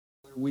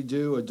We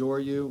do adore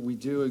you. We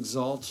do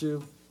exalt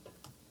you.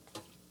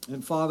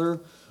 And Father,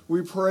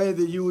 we pray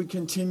that you would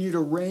continue to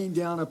rain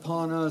down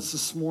upon us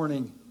this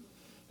morning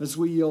as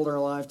we yield our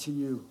life to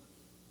you.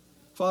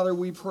 Father,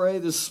 we pray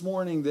this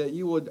morning that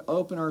you would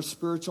open our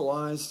spiritual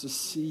eyes to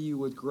see you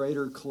with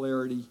greater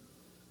clarity,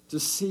 to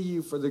see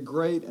you for the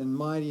great and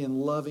mighty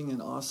and loving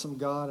and awesome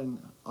God and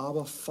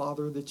Abba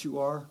Father that you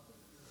are.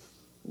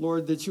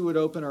 Lord, that you would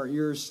open our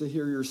ears to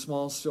hear your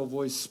small, still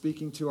voice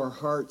speaking to our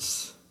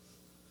hearts.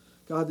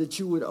 God, that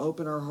you would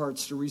open our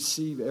hearts to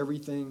receive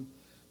everything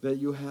that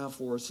you have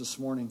for us this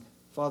morning.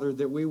 Father,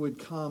 that we would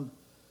come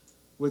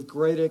with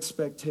great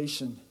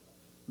expectation,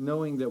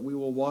 knowing that we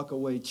will walk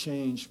away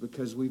changed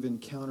because we've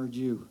encountered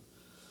you.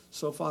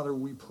 So, Father,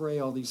 we pray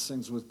all these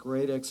things with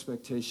great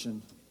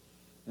expectation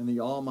in the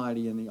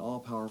almighty and the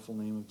all-powerful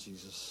name of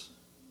Jesus.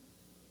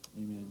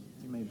 Amen.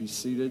 You may be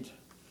seated.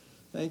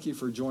 Thank you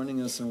for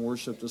joining us in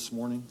worship this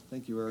morning.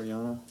 Thank you,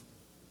 Ariana.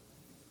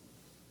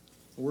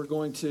 We're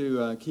going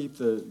to keep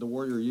the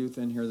Warrior Youth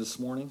in here this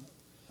morning.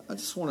 I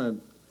just want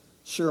to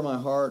share my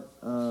heart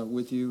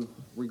with you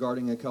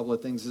regarding a couple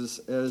of things.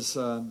 As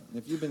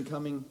if you've been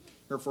coming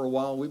here for a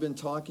while, we've been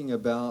talking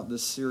about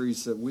this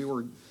series that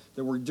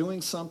we're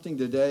doing something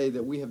today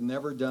that we have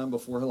never done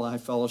before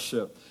Life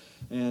Fellowship.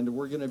 And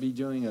we're going to be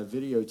doing a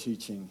video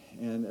teaching.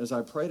 And as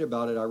I prayed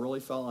about it, I really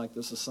felt like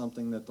this is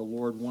something that the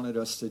Lord wanted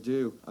us to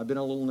do. I've been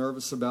a little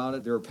nervous about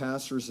it. There are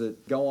pastors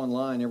that go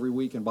online every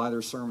week and buy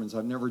their sermons.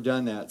 I've never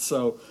done that.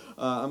 So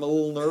I'm a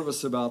little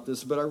nervous about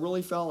this. But I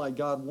really felt like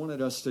God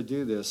wanted us to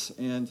do this.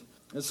 And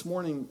this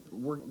morning,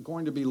 we're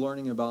going to be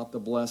learning about the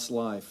blessed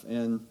life.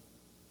 And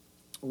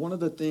one of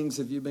the things,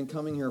 if you've been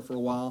coming here for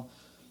a while,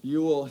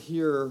 you will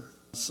hear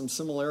some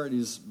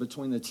similarities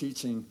between the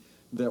teaching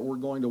that we're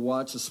going to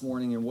watch this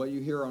morning and what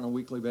you hear on a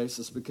weekly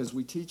basis, because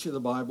we teach you the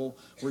Bible.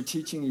 We're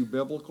teaching you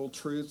biblical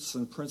truths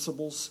and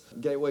principles.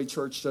 Gateway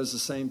Church does the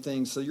same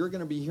thing. So you're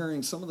going to be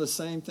hearing some of the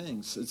same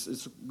things.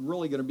 It's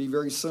really going to be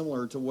very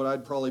similar to what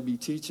I'd probably be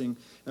teaching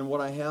and what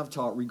I have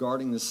taught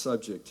regarding this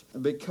subject.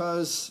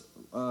 Because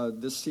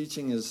this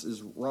teaching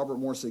is Robert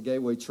Morse at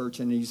Gateway Church,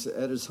 and he's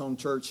at his home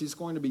church. He's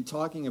going to be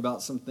talking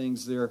about some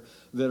things there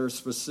that are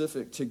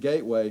specific to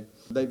Gateway.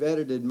 They've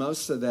edited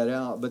most of that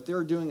out, but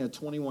they're doing a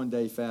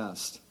 21-day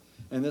fast,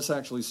 and this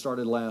actually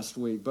started last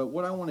week. But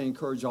what I want to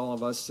encourage all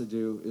of us to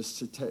do is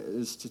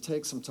to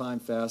take some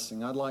time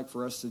fasting. I'd like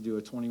for us to do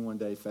a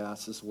 21-day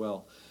fast as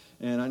well.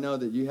 And I know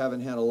that you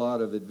haven't had a lot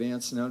of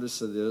advance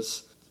notice of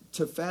this.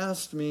 To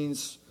fast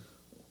means,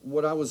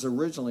 what I was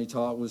originally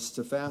taught was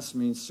to fast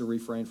means to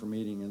refrain from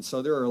eating. And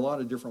so there are a lot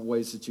of different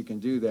ways that you can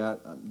do that.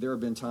 There have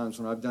been times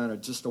when I've done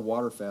just a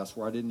water fast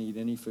where I didn't eat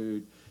any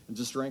food and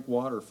just drank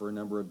water for a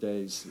number of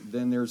days.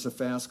 Then there's a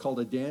fast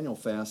called a Daniel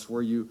fast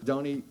where you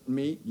don't eat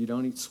meat, you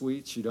don't eat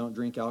sweets, you don't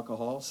drink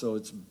alcohol. So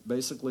it's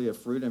basically a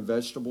fruit and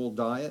vegetable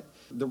diet.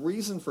 The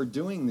reason for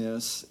doing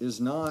this is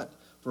not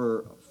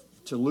to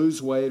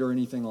lose weight or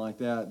anything like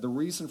that. The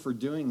reason for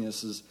doing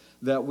this is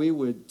that we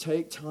would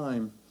take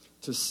time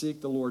to seek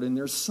the Lord. And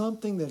there's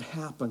something that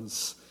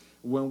happens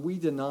when we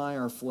deny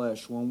our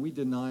flesh, when we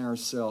deny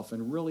ourselves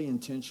and really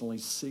intentionally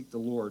seek the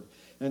Lord.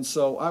 And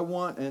so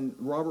and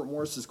Robert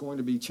Morse is going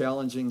to be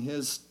challenging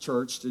his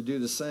church to do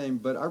the same,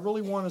 but I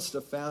really want us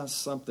to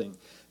fast something.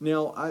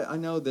 Now, I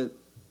know that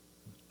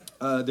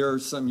there are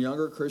some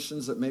younger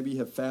Christians that maybe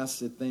have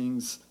fasted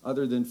things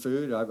other than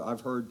food.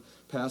 I've heard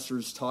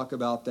pastors talk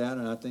about that,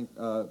 and I think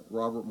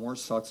Robert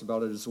Morse talks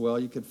about it as well.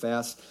 You could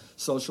fast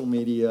social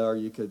media, or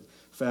you could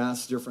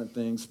fast different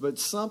things, but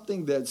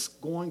something that's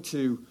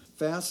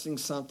fasting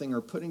something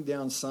or putting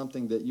down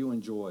something that you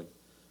enjoy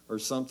or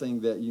something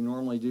that you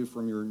normally do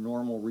from your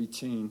normal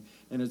routine.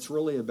 And it's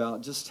really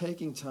about just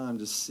taking time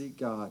to seek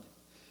God.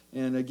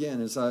 And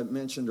again, as I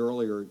mentioned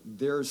earlier,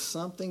 there's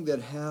something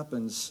that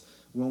happens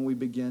when we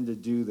begin to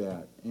do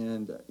that.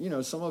 And,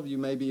 some of you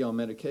may be on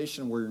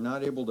medication where you're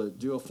not able to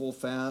do a full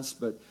fast,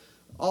 but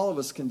all of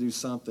us can do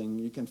something.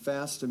 You can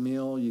fast a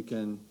meal, you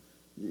can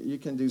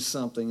do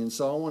something. And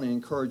so I want to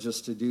encourage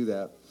us to do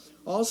that.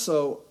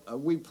 Also,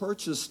 we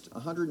purchased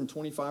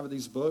 125 of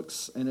these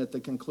books, and at the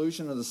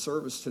conclusion of the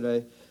service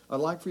today, I'd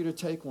like for you to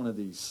take one of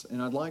these,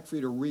 and I'd like for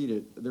you to read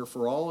it. They're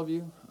for all of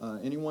you,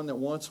 anyone that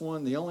wants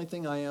one. The only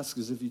thing I ask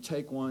is if you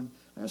take one,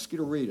 I ask you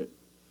to read it,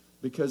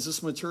 because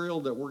this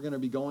material that we're going to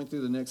be going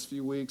through the next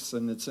few weeks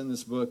and that's in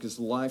this book is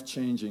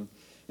life-changing.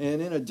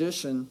 And in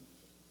addition,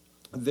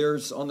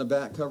 on the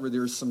back cover,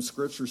 there's some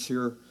scriptures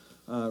here.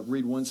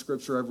 Read one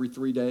scripture every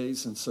 3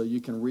 days, and so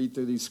you can read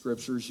through these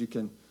scriptures. You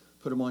can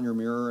put them on your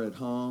mirror at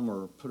home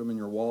or put them in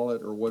your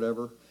wallet or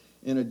whatever.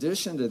 In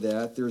addition to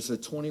that, there's a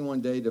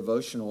 21-day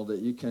devotional that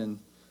you can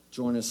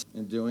join us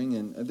in doing,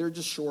 and they're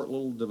just short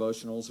little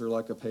devotionals. They're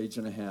like a page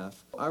and a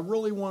half. I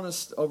really want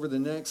us over the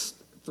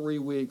next 3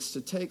 weeks to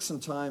take some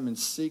time and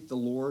seek the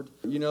Lord.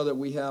 You know that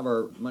we have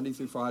our Monday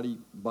through Friday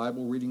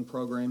Bible reading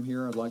program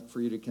here. I'd like for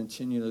you to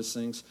continue those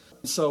things.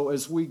 So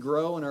as we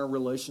grow in our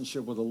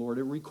relationship with the Lord,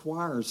 it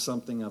requires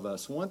something of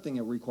us. One thing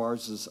it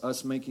requires is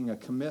us making a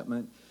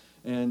commitment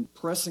and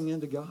pressing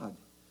into God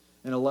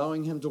and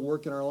allowing him to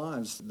work in our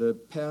lives. The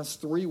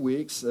past 3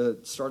 weeks,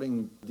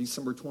 starting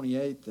December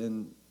 28th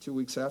and 2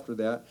 weeks after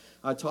that,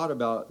 I taught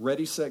about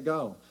Ready, Set,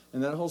 Go.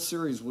 And that whole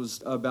series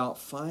was about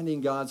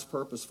finding God's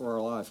purpose for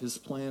our life, his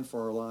plan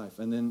for our life,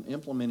 and then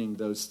implementing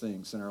those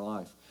things in our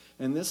life.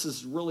 And this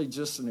is really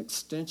just an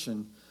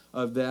extension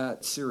of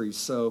that series.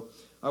 So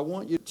I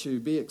want you to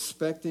be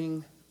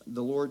expecting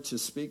the Lord to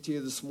speak to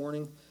you this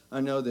morning. I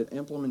know that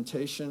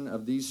implementation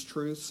of these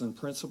truths and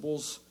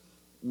principles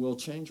will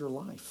change your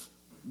life.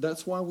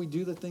 That's why we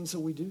do the things that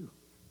we do,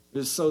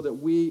 is so that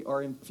we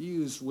are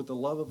infused with the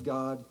love of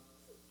God,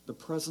 the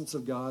presence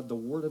of God, the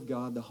Word of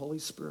God, the Holy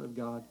Spirit of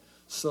God,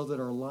 so that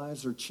our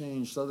lives are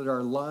changed, so that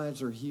our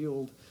lives are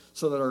healed,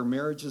 so that our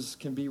marriages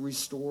can be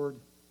restored,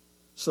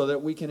 so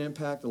that we can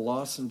impact the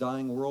lost and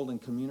dying world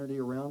and community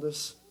around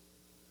us.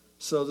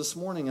 So this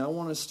morning, I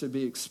want us to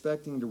be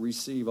expecting to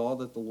receive all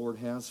that the Lord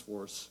has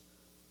for us.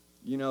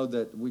 You know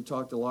that we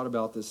talked a lot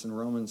about this in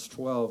Romans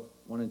 12,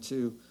 1 and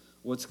 2.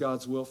 What's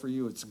God's will for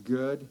you? It's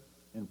good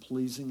and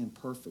pleasing and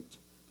perfect.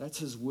 That's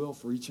his will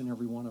for each and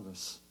every one of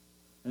us.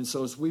 And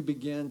so as we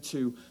begin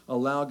to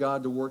allow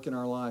God to work in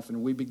our life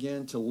and we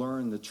begin to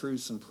learn the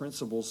truths and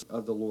principles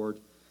of the Lord,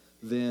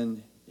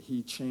 then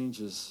he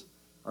changes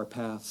our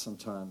path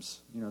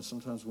sometimes. You know,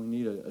 sometimes we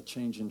need a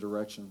change in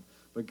direction.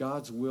 But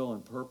God's will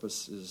and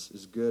purpose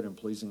is good and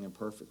pleasing and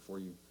perfect for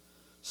you.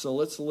 So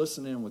let's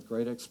listen in with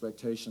great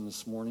expectation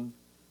this morning,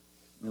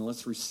 and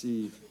let's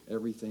receive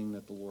everything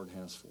that the Lord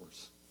has for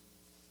us.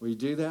 Will you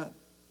do that?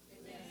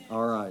 Amen.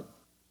 All right.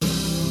 Hey,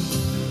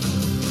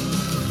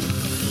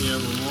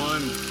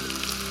 everyone.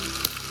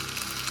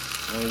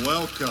 Well,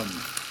 welcome.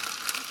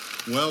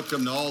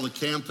 Welcome to all the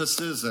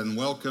campuses, and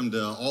welcome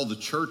to all the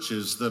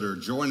churches that are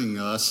joining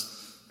us.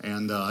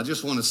 And I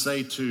just want to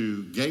say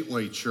to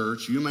Gateway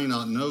Church, you may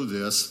not know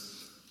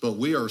this, but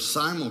we are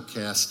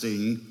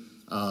simulcasting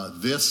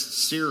this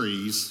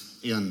series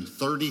in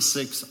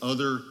 36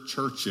 other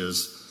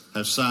churches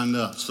have signed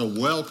up. So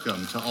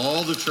welcome to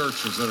all the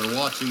churches that are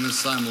watching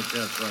this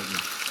simulcast right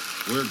now.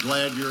 We're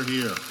glad you're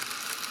here.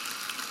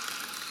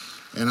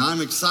 And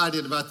I'm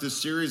excited about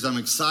this series. I'm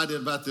excited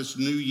about this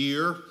new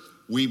year.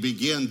 We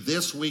begin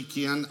this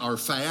weekend our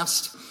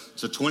fast.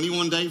 It's a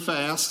 21-day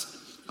fast.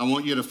 I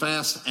want you to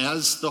fast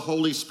as the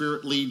Holy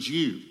Spirit leads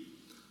you.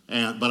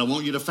 But I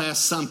want you to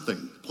fast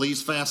something.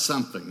 Please fast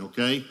something,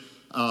 okay?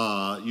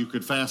 You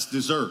could fast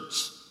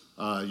desserts.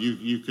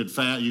 You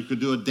could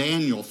do a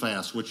Daniel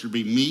fast, which would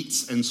be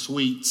meats and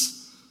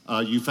sweets.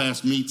 You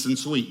fast meats and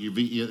sweet.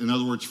 In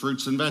other words,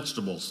 fruits and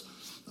vegetables.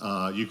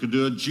 You could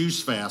do a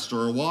juice fast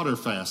or a water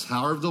fast.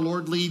 However the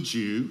Lord leads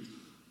you,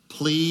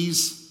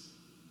 please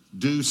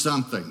do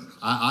something.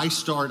 I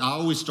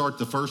always start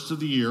the first of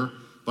the year,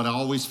 but I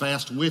always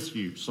fast with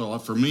you. So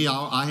for me,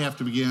 I have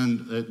to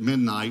begin at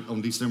midnight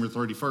on December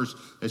 31st.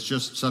 It's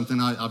just something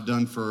I've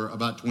done for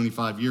about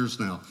 25 years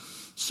now.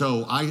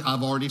 So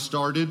I've already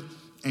started,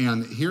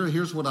 and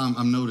here's what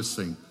I'm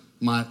noticing.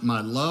 My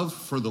love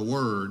for the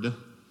Word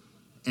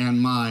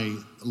and my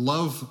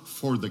love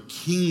for the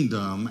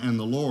kingdom and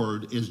the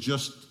Lord is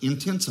just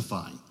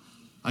intensifying.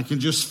 I can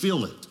just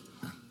feel it.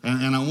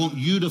 And I want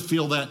you to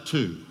feel that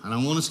too. And I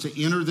want us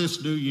to enter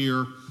this new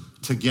year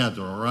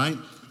together, all right?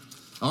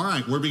 All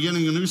right, we're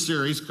beginning a new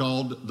series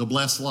called The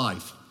Blessed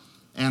Life.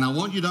 And I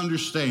want you to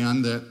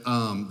understand that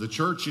the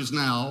church is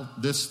now,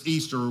 this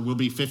Easter, will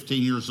be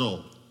 15 years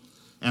old.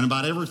 And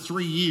about every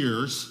 3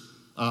 years,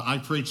 I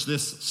preach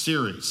this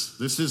series.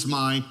 This is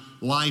my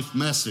life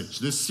message.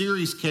 This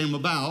series came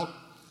about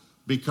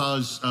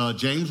because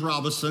James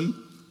Robison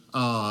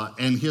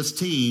and his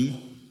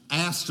team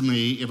asked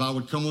me if I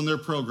would come on their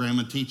program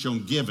and teach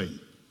on giving,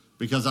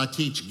 because I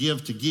teach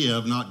give to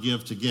give, not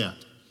give to get.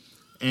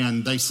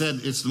 And they said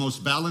it's the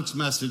most balanced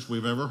message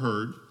we've ever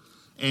heard.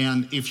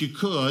 And if you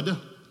could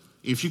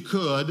you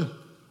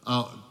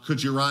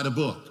write a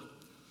book?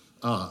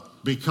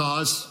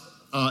 Because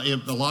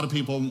if a lot of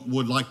people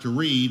would like to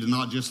read and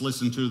not just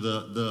listen to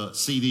the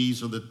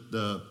CDs or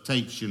the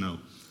tapes, you know.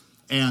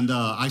 And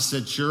I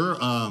said, sure.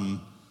 When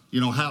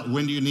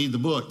do you need the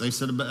book? They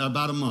said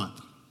about a month.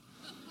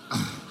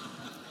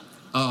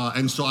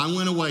 And so I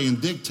went away and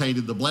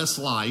dictated The Blessed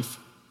Life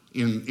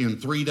in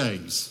 3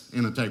 days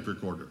in a tape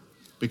recorder,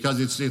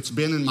 because it's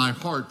been in my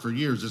heart for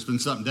years. It's been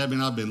something Debbie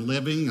and I've been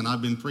living, and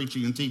I've been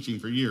preaching and teaching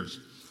for years.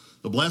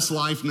 The Blessed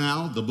Life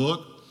now, the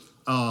book,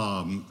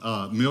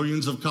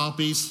 millions of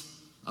copies.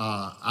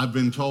 I've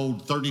been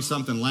told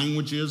 30-something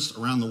languages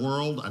around the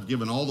world. I've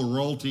given all the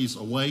royalties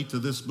away to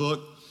this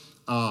book.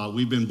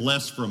 We've been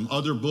blessed from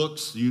other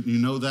books. You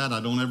know that.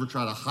 I don't ever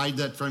try to hide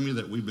that from you,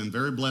 that we've been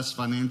very blessed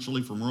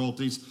financially from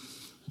royalties.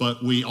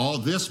 But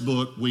this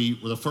book,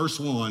 the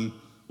first one,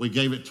 we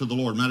gave it to the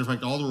Lord. Matter of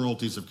fact, all the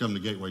royalties have come to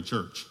Gateway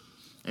Church.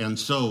 And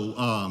so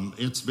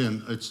it's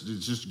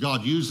just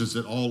God uses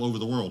it all over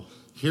the world.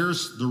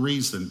 Here's the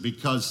reason: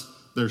 because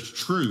there's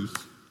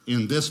truth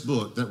in this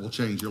book that will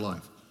change your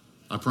life.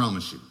 I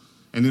promise you.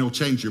 And it'll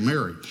change your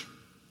marriage.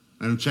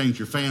 And it'll change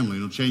your family.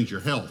 And it'll change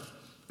your health.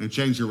 And it'll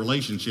change your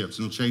relationships.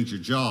 And it'll change your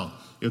job.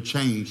 It'll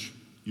change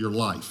your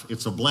life.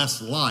 It's a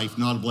blessed life,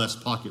 not a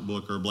blessed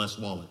pocketbook or a blessed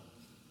wallet.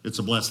 It's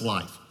a blessed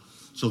life.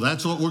 So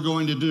that's what we're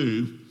going to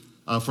do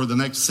for the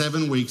next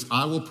 7 weeks.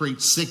 I will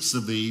preach 6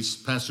 of these.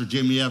 Pastor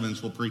Jimmy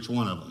Evans will preach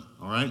 1 of them,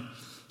 all right?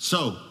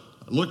 So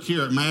look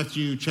here at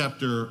Matthew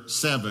chapter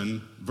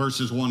 7,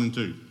 verses 1 and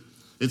 2.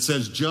 It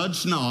says,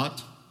 "Judge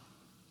not,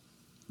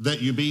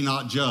 that you be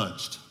not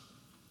judged.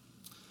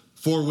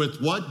 For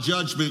with what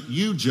judgment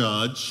you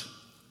judge,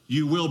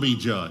 you will be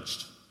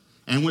judged.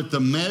 And with the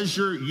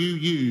measure you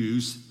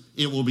use,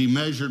 it will be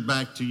measured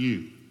back to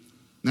you."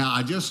 Now,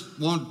 I just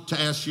want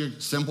to ask you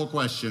a simple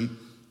question.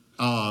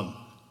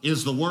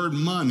 Is the word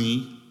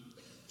money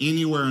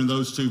anywhere in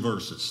those 2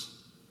 verses?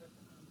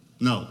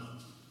 No.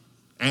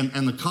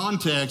 And the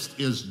context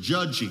is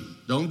judging.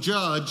 Don't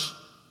judge,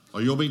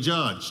 or you'll be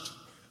judged.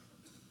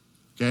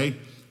 Okay?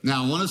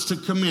 Now, I want us to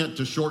commit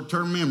to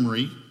short-term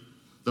memory,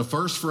 the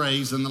first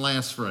phrase and the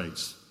last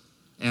phrase.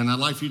 And I'd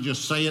like for you to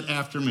just say it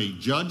after me.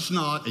 Judge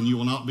not, and you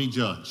will not be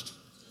judged.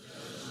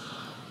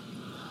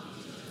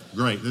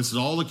 Great. This is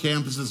all the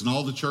campuses and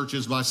all the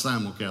churches by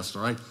simulcast,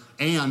 all right?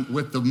 And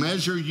with the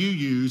measure you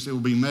use, it will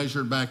be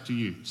measured back to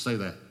you. Say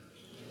that.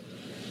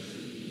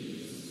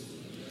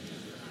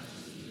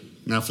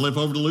 Now flip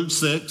over to Luke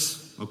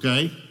 6,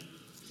 okay?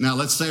 Now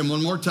let's say them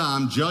one more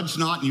time. Judge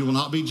not, and you will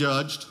not be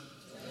judged.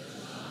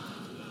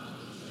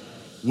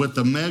 With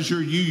the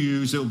measure you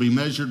use, it will be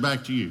measured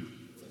back to you.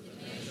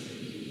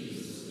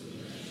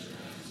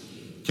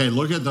 Okay,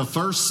 look at the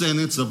first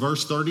sentence of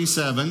verse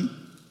 37.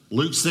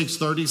 Luke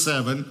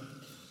 6:37,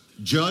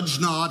 "Judge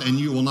not, and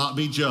you will not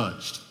be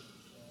judged."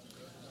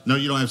 No,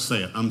 you don't have to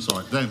say it. I'm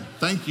sorry.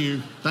 Thank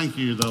you,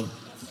 though.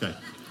 Okay.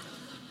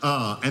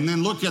 And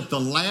then look at the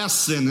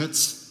last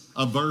sentence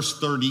of verse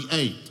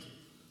 38.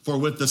 "For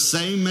with the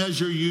same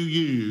measure you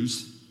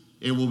use,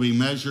 it will be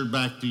measured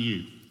back to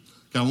you."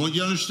 Okay, I want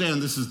you to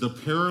understand this is the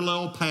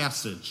parallel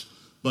passage,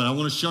 but I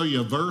want to show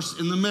you a verse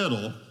in the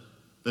middle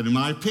that, in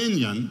my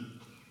opinion,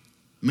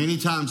 many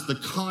times the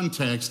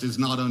context is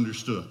not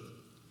understood.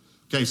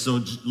 Okay,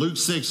 so Luke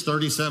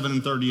 6:37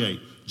 and 38.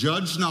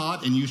 "Judge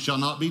not, and you shall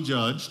not be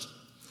judged.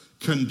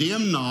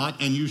 Condemn not,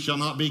 and you shall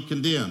not be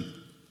condemned.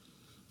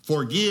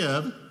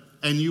 Forgive,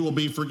 and you will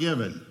be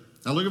forgiven."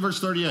 Now look at verse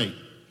 38.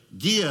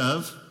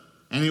 "Give,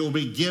 and it will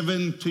be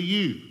given to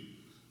you.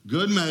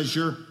 Good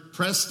measure,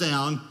 pressed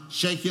down,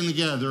 shaken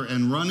together,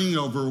 and running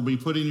over will be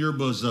put in your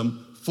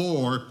bosom.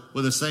 For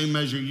with the same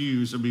measure you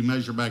use, it will be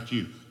measured back to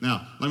you."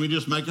 Now, let me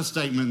just make a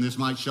statement, and this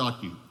might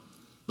shock you.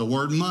 The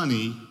word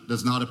money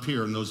does not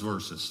appear in those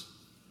verses.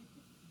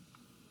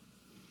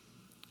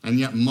 And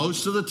yet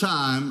most of the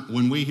time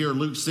when we hear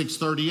Luke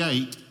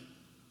 6:38,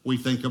 we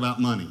think about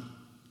money.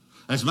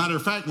 As a matter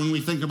of fact, when we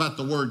think about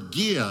the word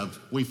give,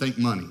 we think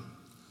money.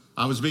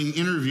 I was being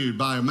interviewed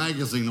by a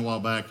magazine a while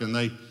back, and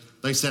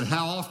they said,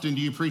 "How often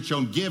do you preach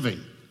on giving?"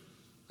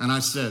 And I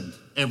said,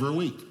 "Every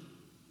week."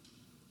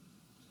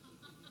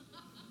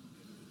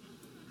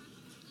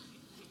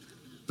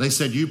 They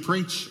said, "You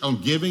preach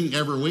on giving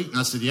every week?" And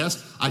I said,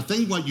 "Yes." I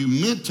think what you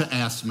meant to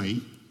ask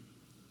me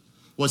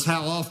was,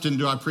 how often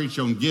do I preach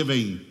on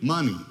giving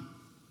money?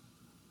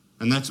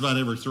 And that's about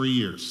every 3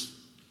 years.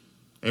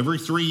 Every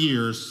 3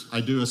 years,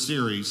 I do a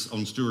series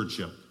on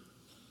stewardship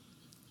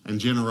and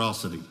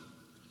generosity.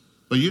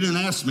 But you didn't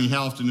ask me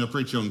how often do I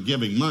preach on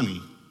giving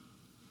money.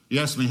 You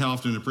asked me how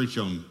often to preach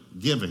on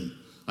giving.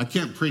 I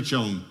can't preach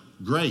on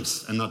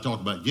grace and not talk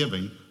about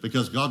giving,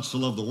 because God so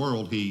loved the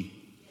world,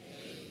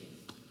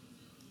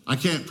 I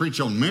can't preach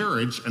on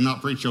marriage and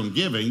not preach on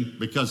giving,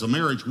 because a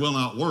marriage will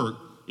not work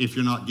if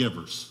you're not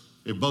givers,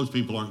 if both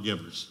people aren't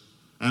givers.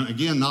 And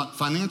again, not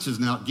finances,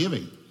 now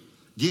giving.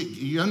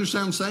 You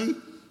understand what I'm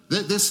saying?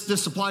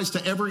 This applies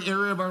to every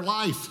area of our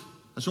life.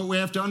 That's what we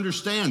have to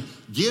understand.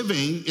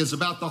 Giving is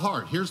about the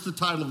heart. Here's the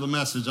title of the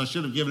message. I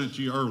should have given it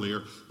to you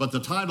earlier, but the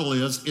title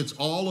is, "It's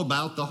All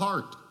About the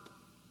Heart."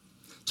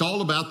 It's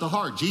all about the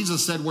heart.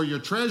 Jesus said, "Where your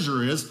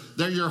treasure is,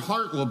 there your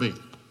heart will be."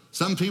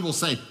 Some people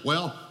say,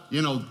 "Well,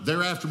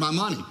 they're after my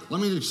money."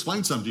 Let me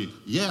explain something to you.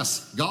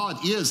 Yes,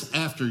 God is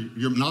after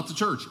not the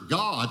church.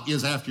 God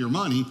is after your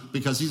money,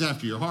 because he's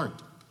after your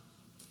heart.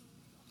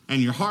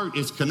 And your heart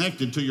is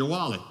connected to your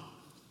wallet.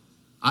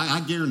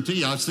 I guarantee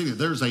you, I've seen it.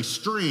 There's a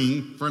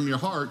string from your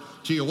heart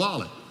to your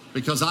wallet,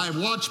 because I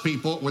watch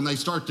people when they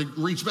start to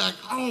reach back,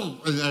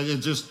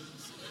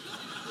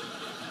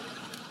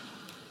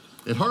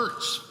 it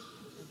hurts.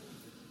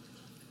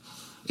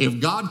 If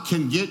God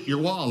can get your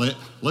wallet,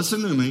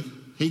 listen to me,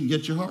 he can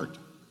get your heart.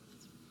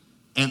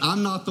 And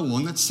I'm not the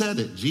one that said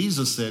it.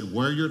 Jesus said,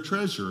 "Where your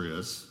treasure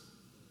is,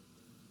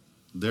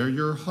 there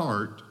your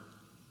heart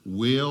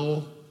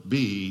will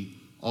be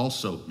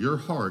also." Your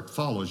heart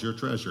follows your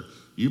treasure.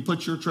 You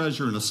put your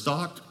treasure in a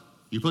stock,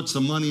 you put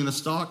some money in a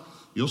stock,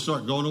 you'll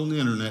start going on the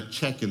internet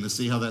checking to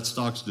see how that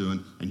stock's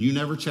doing, and you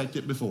never checked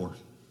it before.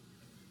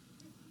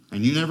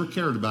 And you never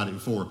cared about it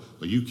before,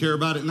 but you care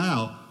about it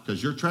now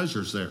because your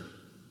treasure's there.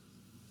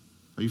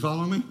 Are you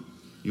following me?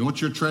 You want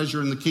your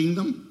treasure in the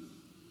kingdom?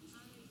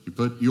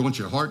 You want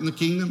your heart in the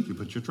kingdom? You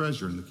put your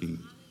treasure in the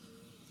kingdom.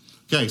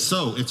 Okay,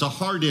 so it's a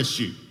heart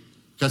issue.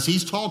 Because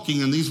he's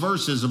talking in these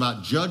verses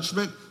about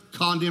judgment,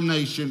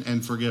 condemnation,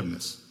 and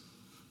forgiveness.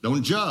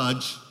 Don't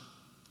judge,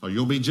 or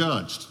you'll be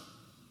judged.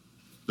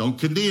 Don't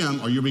condemn,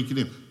 or you'll be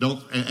condemned.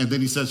 And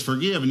then he says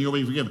forgive, and you'll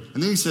be forgiven.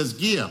 And then he says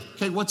give.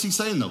 Okay, what's he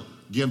saying though?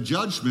 Give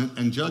judgment,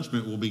 and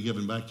judgment will be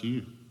given back to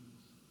you.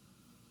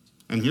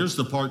 And here's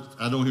the part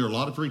I don't hear a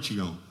lot of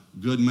preaching on.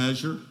 Good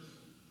measure,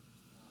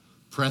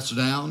 pressed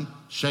down,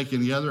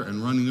 shaken together,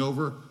 and running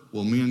over,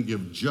 will men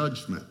give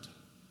judgment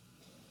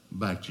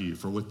back to you.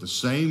 For with the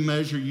same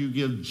measure you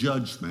give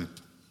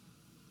judgment,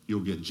 you'll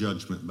get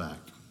judgment back.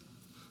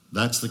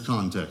 That's the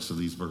context of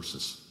these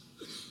verses.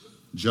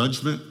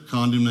 Judgment,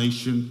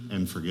 condemnation,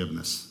 and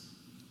forgiveness.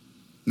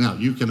 Now,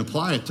 you can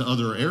apply it to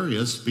other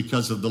areas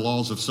because of the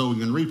laws of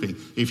sowing and reaping.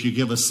 If you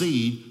give a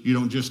seed, you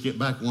don't just get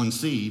back one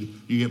seed,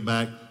 you get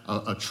back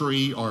a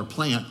tree or a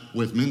plant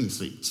with many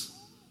seeds.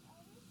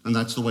 And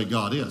that's the way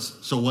God is.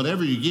 So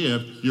whatever you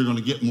give, you're going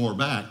to get more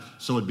back.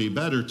 So it'd be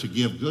better to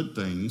give good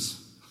things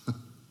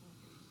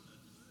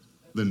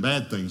than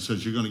bad things,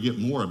 because you're going to get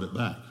more of it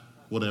back,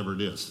 whatever it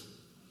is.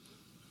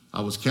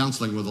 I was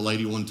counseling with a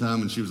lady one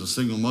time, and she was a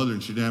single mother,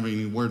 and she didn't have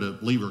anywhere to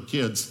leave her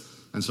kids.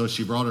 And so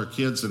she brought her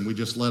kids, and we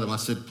just let them. I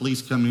said,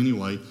 please come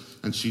anyway.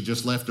 And she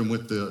just left them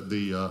with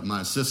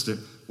my assistant.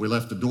 We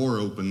left the door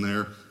open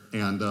there,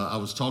 and I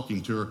was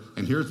talking to her.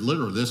 And here's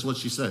literally this is what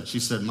she said.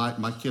 She said,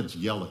 my kids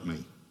yell at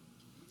me.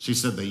 She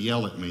said, they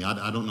yell at me.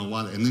 I don't know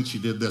why. And then she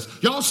did this.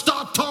 Y'all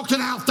stop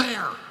talking out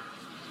there.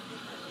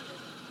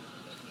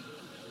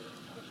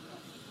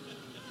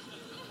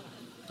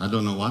 I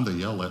don't know why they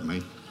yell at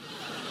me.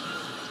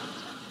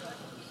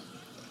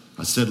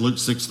 I said Luke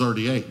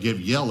 6:38, give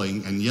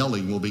yelling, and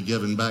yelling will be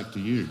given back to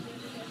you.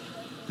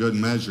 Good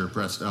measure,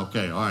 pressed.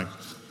 Okay, all right.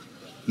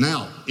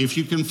 Now, if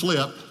you can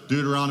flip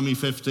Deuteronomy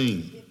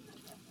 15,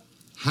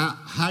 how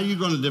are you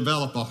going to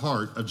develop a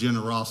heart of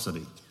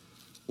generosity?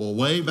 Well,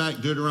 way back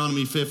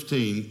Deuteronomy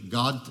 15,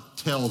 God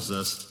tells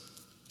us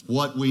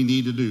what we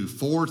need to do,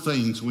 4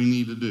 things we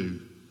need to do,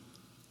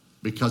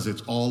 because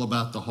it's all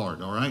about the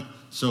heart, all right?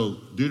 So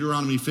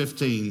Deuteronomy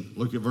 15,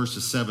 look at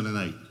verses 7 and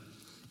 8.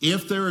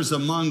 If there is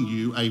among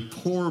you a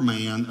poor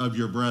man of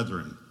your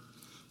brethren,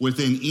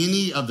 within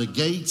any of the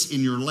gates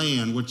in your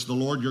land which the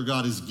Lord your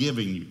God is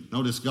giving you.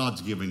 Notice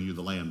God's giving you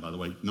the land, by the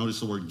way.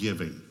 Notice the word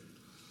giving.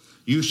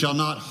 You shall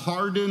not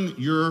harden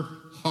your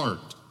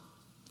heart.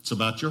 It's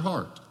about your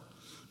heart.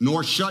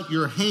 Nor shut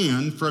your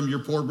hand from your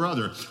poor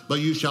brother, but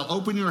you shall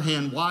open your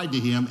hand wide to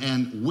him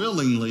and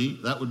willingly,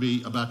 that would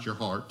be about your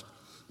heart,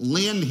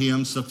 lend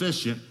him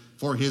sufficient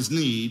for his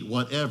need,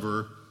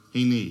 whatever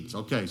he needs.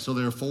 Okay, so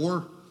there are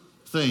 4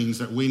 things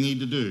that we need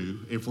to do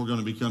if we're going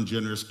to become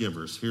generous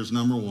givers. Here's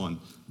number 1.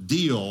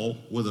 Deal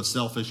with a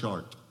selfish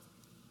heart.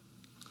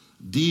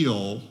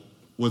 Deal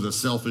with a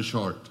selfish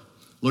heart.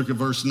 Look at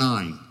verse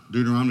 9.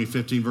 Deuteronomy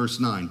 15, verse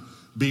 9.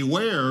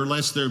 Beware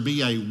lest there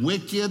be a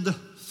wicked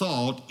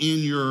thought in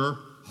your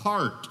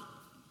heart.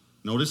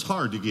 Notice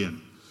heart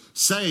again.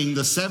 Saying,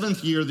 the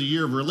 7th year, the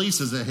year of release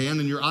is at hand,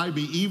 and your eye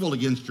be evil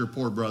against your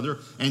poor brother,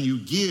 and you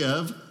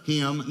give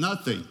him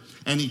nothing.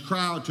 And he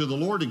cry out to the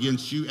Lord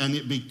against you, and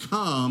it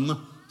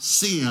become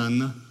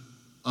sin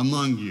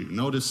among you.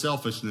 Notice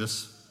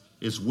selfishness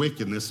is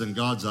wickedness in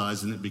God's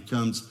eyes, and it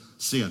becomes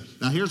sin.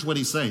 Now here's what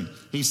he's saying.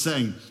 He's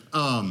saying,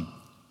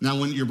 now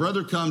when your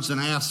brother comes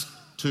and asks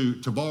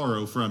to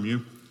borrow from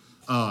you,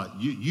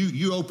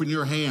 you open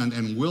your hand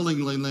and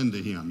willingly lend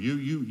to him.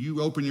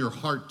 You open your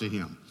heart to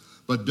him.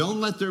 But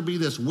don't let there be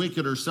this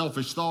wicked or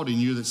selfish thought in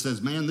you that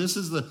says, man, this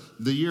is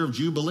the year of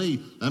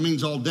Jubilee. That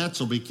means all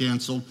debts will be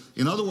canceled.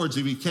 In other words,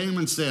 if he came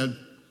and said,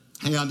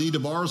 hey, I need to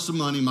borrow some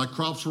money. My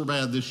crops were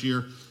bad this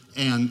year.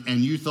 And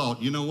you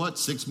thought, you know what?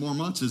 6 more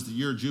months is the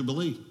year of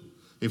Jubilee.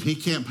 If he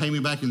can't pay me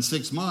back in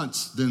 6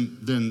 months,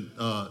 then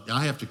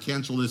I have to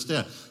cancel this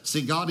debt.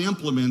 See, God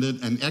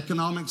implemented an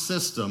economic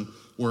system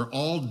where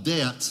all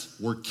debts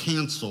were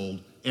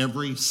canceled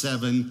every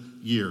 7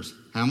 years.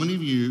 How many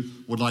of you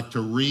would like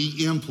to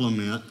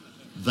re-implement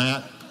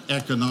that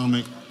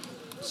economic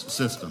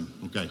system?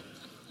 Okay.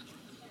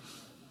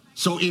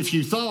 So if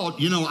you thought,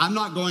 I'm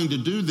not going to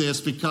do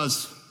this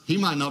because he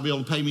might not be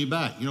able to pay me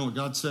back. You know what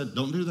God said?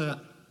 Don't do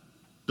that.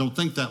 Don't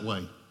think that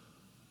way.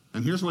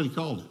 And here's what he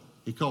called it.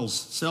 He calls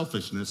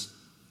selfishness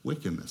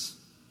wickedness.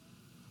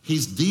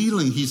 He's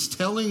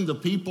telling the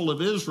people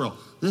of Israel,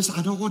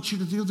 I don't want you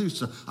to do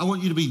this. I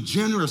want you to be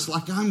generous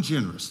like I'm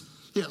generous.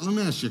 Yeah, let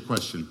me ask you a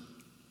question.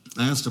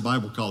 I asked a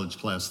Bible college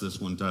class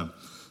this one time.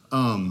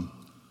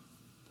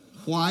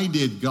 Why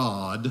did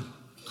God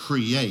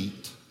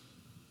create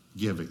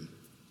giving?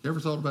 You ever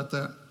thought about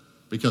that?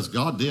 Because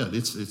God did.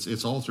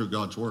 It's all through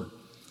God's word.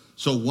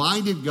 So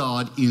why did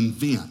God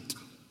invent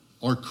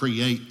or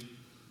create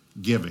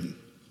giving?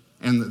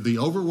 And the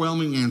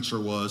overwhelming answer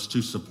was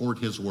to support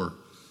his work.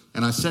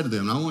 And I said to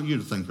them, and I want you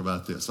to think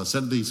about this. I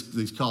said to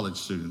these college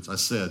students, I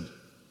said,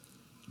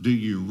 do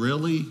you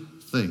really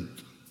think?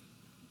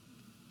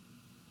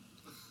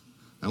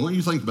 I want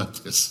you to think about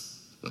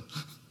this,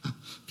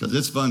 because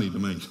it's funny to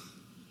me.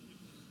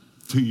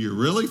 Do you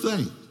really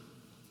think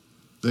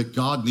that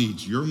God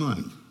needs your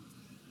money?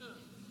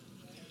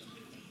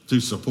 to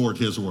support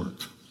his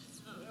work.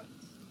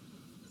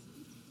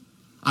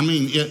 I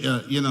mean,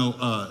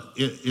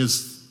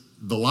 is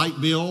the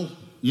light bill,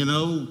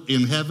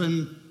 in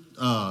heaven,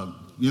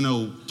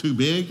 too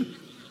big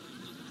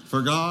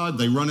for God?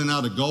 They running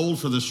out of gold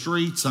for the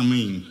streets. I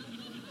mean,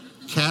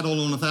 cattle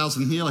on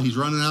 1,000 hill. He's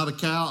running out of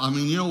cow. I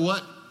mean, you know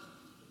what?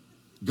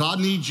 God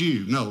needs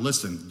you. No,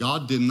 listen,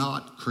 God did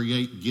not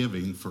create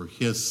giving for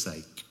his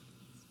sake.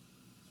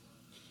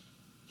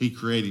 He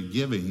created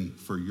giving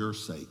for your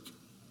sake.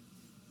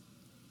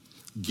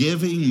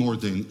 Giving, more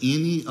than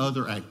any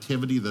other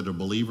activity that a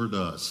believer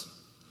does,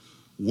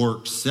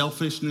 works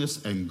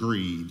selfishness and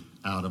greed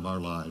out of our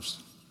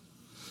lives.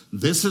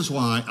 This is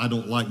why I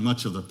don't like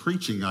much of the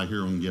preaching I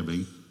hear on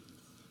giving,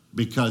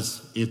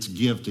 because it's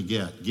give to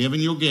get. Giving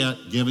you'll get,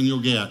 giving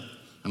you'll get.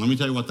 And let me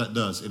tell you what that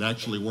does. It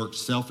actually works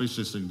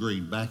selfishness and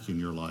greed back in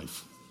your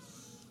life.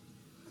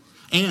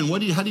 And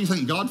how do you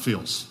think God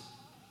feels?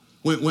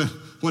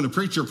 When a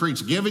preacher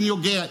preaches, giving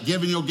you'll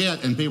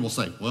get, and people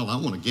say, well, I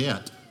want to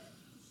get,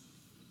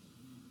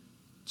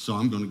 so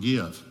I'm going to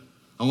give.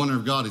 I wonder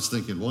if God is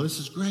thinking, well, this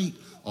is great.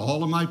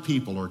 All of my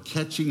people are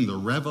catching the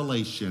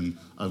revelation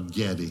of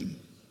getting.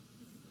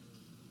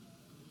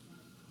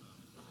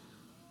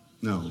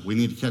 No, we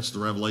need to catch the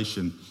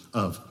revelation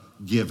of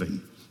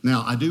giving.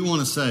 Now, I do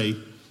want to say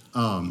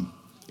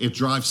it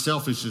drives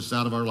selfishness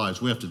out of our lives.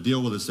 We have to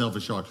deal with a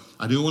selfish heart.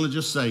 I do want to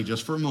just say,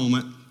 just for a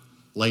moment,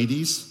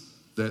 ladies,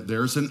 that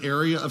there's an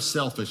area of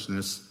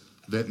selfishness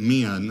that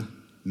men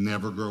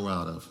never grow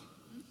out of.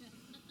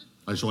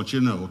 I just want you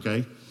to know,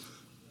 okay?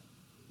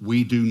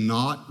 We do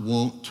not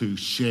want to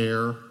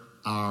share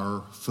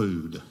our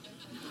food.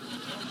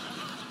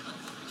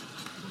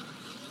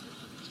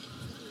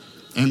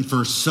 And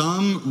for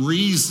some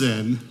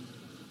reason,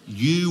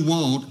 you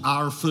want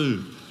our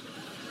food.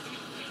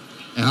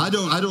 And I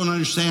don't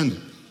understand it.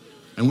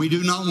 And we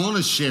do not want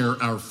to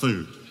share our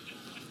food.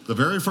 The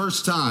very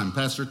first time,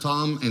 Pastor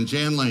Tom and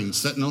Jan Lane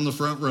sitting on the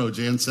front row,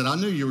 Jan said, I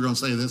knew you were going to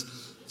say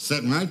this,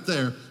 sitting right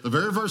there. The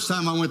very first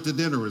time I went to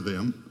dinner with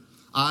them,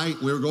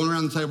 we were going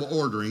around the table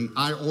ordering.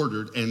 I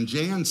ordered, and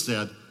Jan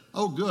said,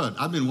 oh, good,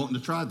 I've been wanting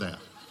to try that.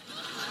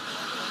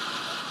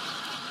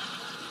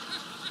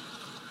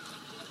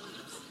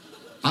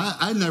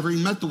 I'd never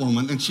even met the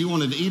woman, and she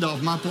wanted to eat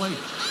off my plate.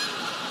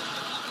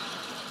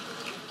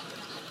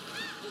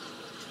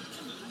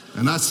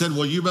 And I said,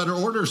 well, you better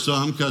order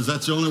some, because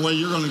that's the only way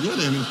you're going to get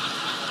any.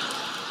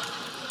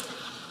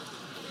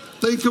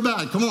 Think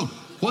about it. Come on.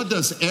 What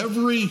does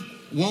every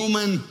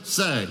woman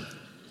say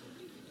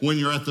when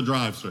you're at the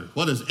drive-thru?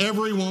 What does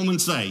every woman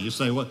say? You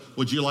say, "What?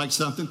 Would you like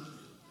something?"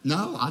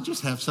 No, I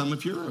just have some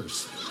of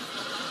yours.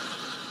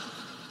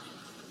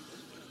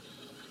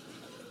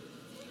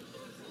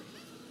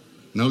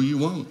 No, you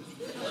won't.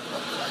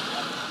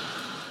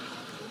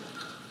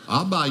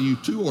 I'll buy you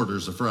 2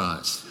 orders of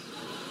fries,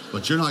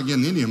 but you're not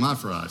getting any of my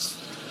fries.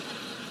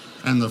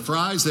 And the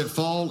fries that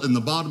fall in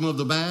the bottom of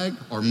the bag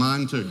are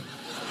mine too.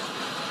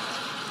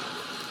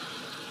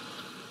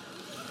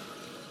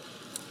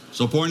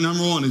 So point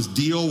number 1 is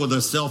deal with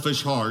a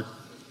selfish heart.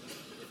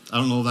 I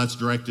don't know if that's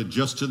directed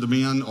just to the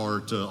men or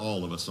to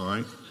all of us, all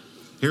right?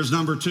 Here's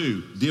number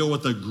 2, deal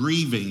with a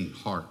grieving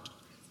heart.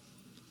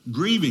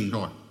 Grieving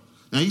heart.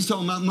 Now he's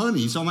talking about money,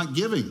 he's talking about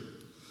giving.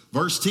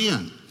 Verse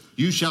 10,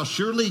 you shall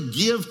surely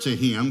give to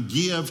him,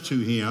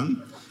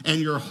 and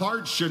your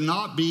heart should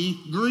not be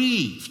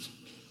grieved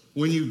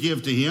when you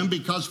give to him,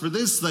 because for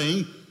this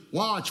thing,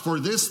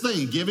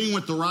 giving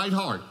with the right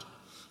heart,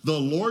 the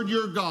Lord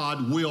your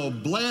God will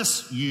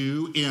bless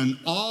you in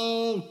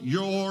all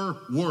your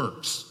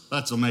works.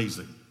 That's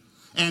amazing.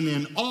 And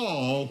in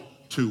all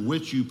to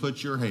which you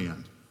put your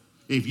hand.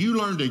 If you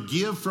learn to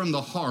give from the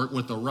heart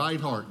with the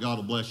right heart, God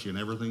will bless you in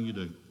everything you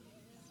do.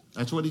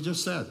 That's what he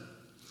just said.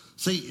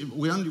 See,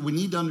 we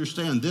need to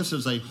understand this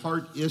is a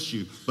heart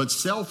issue, but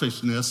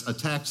selfishness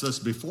attacks us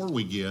before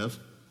we give,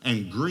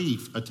 and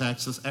grief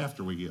attacks us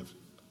after we give.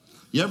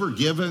 You ever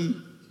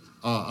given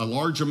a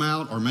large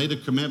amount or made a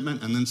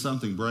commitment and then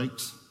something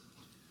breaks?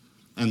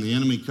 And the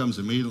enemy comes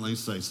immediately and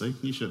says, see,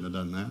 you shouldn't have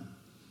done that.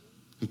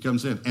 He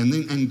comes in.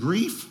 And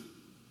grief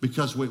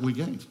because we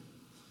gave.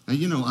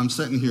 And I'm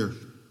sitting here.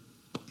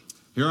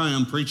 Here I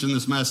am preaching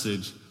this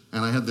message,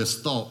 and I had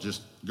this thought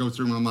just go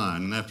through my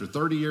mind. And after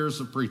 30 years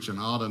of preaching,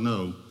 I ought to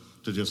know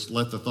to just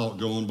let the thought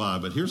go on by.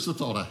 But here's the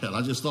thought I had.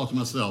 I just thought to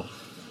myself,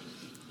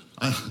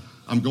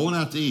 I'm going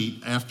out to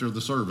eat after the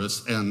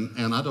service,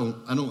 and I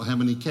don't have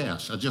any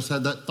cash. I just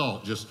had that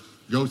thought just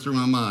go through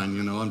my mind.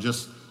 I'm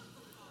just,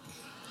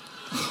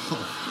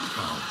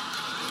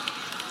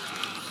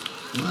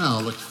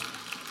 wow, look,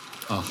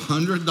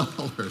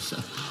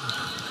 $100.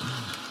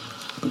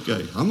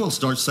 Okay, I'm going to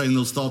start saying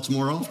those thoughts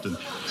more often.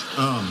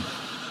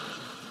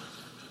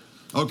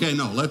 Okay,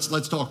 no, let's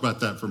talk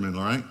about that for a minute,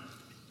 all right?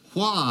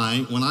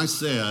 Why, when I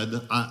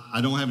said I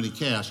don't have any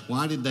cash,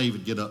 why did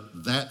David get up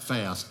that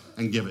fast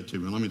and give it to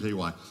me? Let me tell you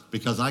why.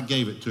 Because I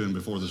gave it to him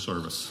before the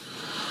service.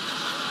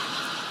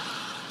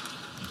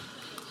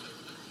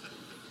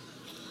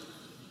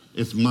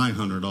 It's my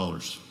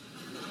 $100.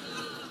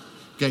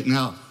 Okay,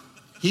 now,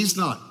 He's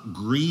not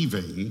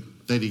grieving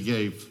that he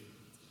gave.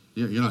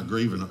 You're not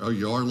grieving. Oh,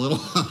 you are, little?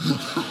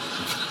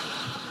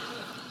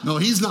 No,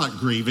 he's not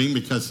grieving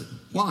because,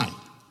 why?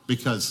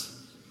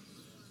 Because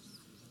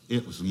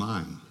it was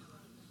mine.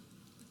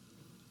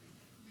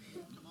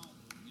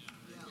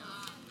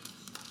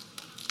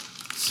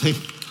 See,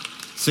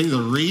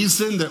 the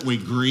reason that we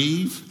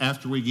grieve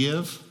after we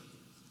give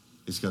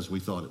is because we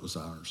thought it was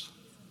ours.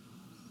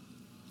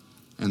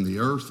 And the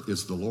earth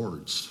is the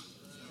Lord's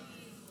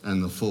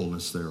and the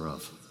fullness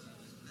thereof.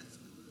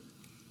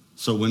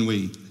 So when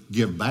we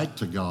give back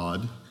to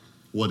God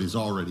what is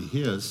already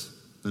his,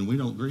 then we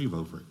don't grieve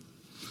over it.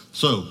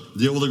 So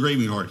deal with a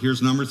grieving heart.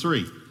 Here's number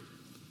 3.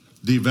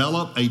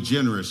 Develop a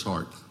generous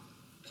heart.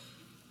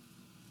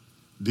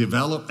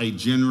 Develop a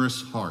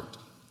generous heart.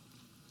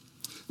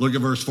 Look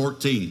at verse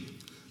 14.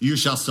 You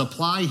shall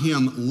supply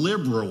him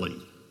liberally,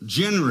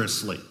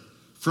 generously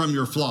from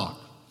your flock.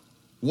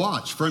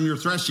 Watch, from your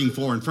threshing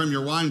floor and from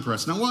your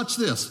winepress. Now watch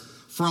this.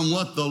 From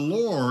what the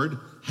Lord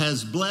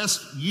has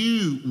blessed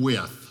you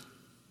with,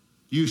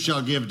 you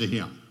shall give to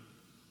him.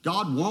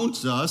 God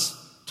wants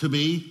us to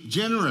be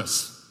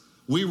generous.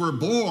 We were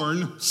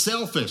born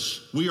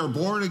selfish. We are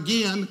born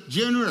again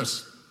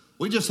generous.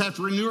 We just have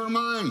to renew our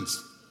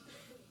minds.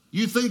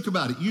 You think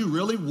about it. You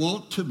really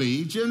want to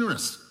be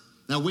generous.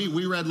 Now, we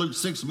read Luke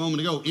 6 a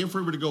moment ago. If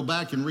we were to go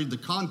back and read the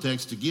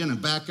context again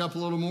and back up a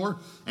little more,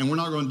 and we're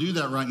not going to do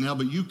that right now,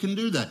 but you can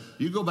do that.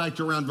 You go back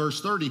to around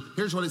verse 30.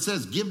 Here's what it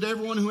says. Give to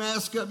everyone who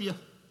asks of you.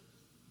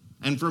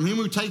 And from him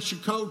who takes your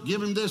coat,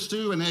 give him this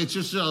too. And it's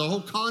just the whole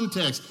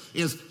context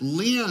is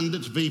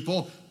lend to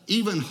people,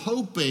 even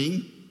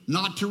hoping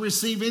not to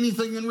receive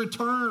anything in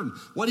return.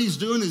 What he's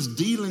doing is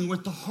dealing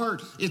with the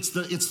heart. It's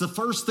the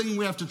first thing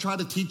we have to try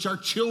to teach our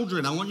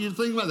children. I want you to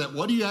think about that.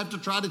 What do you have to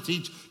try to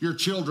teach your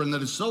children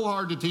that is so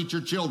hard to teach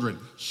your children?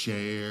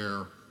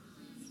 Share.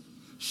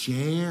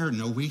 Share.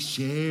 No, we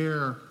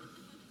share.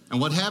 And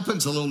what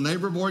happens? A little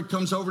neighbor boy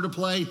comes over to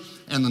play,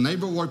 and the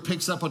neighbor boy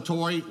picks up a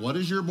toy. What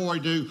does your boy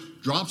do?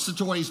 Drops the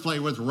toy he's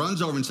playing with,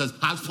 runs over and says,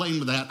 I was playing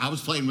with that. I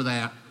was playing with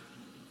that.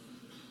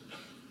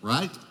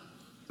 Right?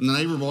 And the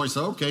neighbor boy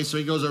says, okay, so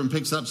he goes over and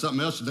picks up something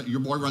else.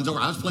 Your boy runs over.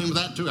 I was playing with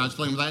that too. I was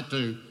playing with that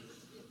too.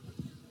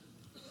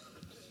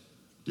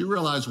 Do you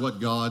realize what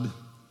God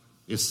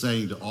is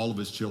saying to all of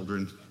his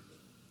children?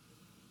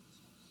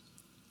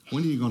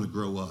 When are you going to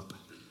grow up?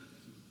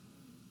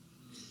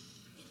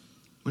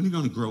 When are you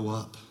going to grow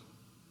up?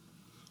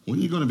 When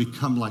are you going to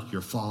become like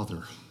your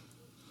father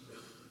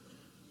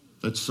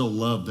that so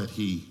loved that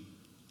he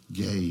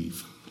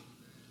gave?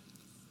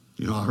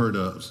 You know, I heard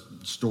a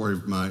story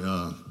of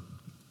my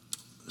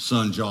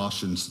son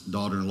Josh and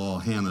daughter-in-law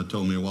Hannah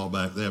told me a while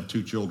back. They have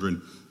 2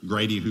 children,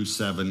 Grady, who's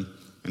 7,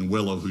 and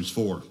Willow, who's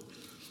 4.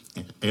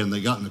 And they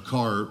got in the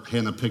car.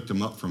 Hannah picked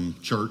them up from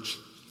church,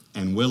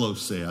 and Willow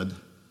said,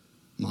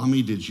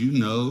 Mommy, did you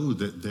know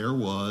that there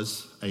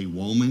was a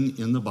woman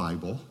in the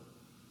Bible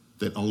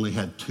that only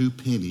had 2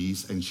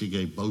 pennies, and she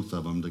gave both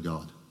of them to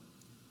God?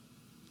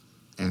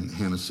 And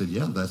Hannah said,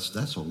 yeah,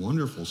 that's a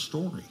wonderful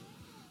story.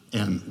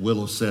 And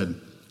Willow said,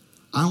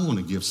 I want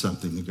to give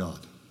something to God.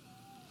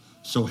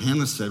 So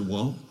Hannah said,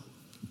 well,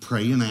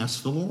 pray and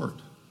ask the Lord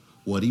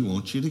what he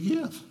wants you to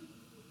give.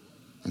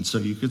 And so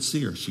you could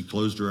see her. She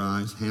closed her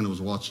eyes. Hannah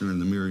was watching her in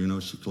the mirror. You know,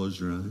 she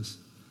closed her eyes.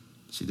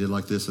 She did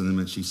like this, and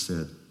then she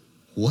said,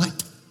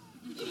 what?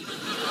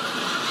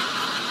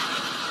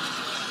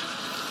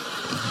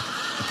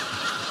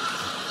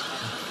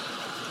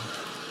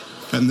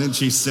 And then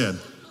she said,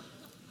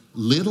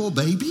 little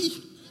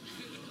baby?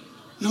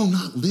 No,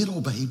 not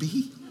little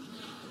baby.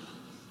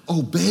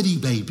 Oh, Betty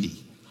baby.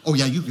 Oh,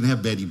 yeah, you can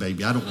have Betty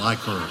baby. I don't like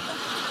her.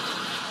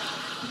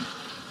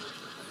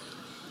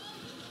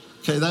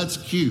 Okay, that's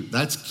cute.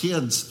 That's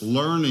kids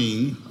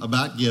learning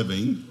about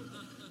giving.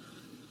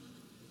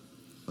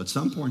 But at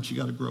some point, you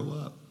got to grow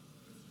up.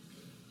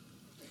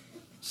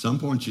 At some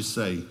point, you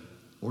say,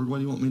 Lord, what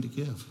do you want me to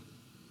give?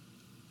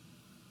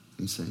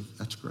 And you say,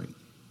 that's great.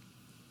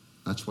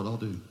 That's what I'll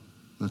do.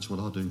 That's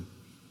what I'll do.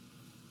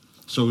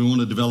 So we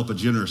want to develop a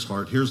generous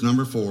heart. Here's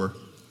number 4,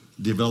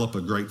 develop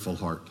a grateful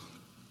heart.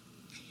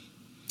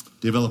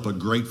 Develop a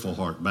grateful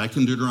heart. Back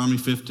in Deuteronomy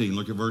 15,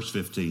 look at verse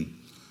 15.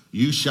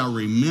 You shall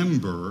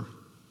remember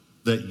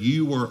that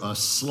you were a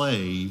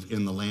slave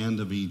in the land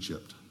of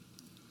Egypt,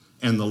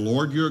 and the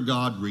Lord your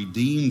God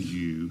redeemed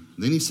you.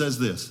 Then he says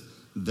this,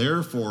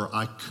 therefore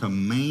I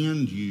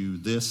command you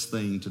this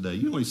thing today.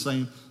 You know what he's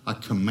saying? I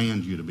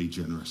command you to be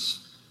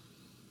generous.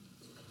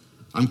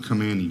 I'm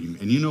commanding you.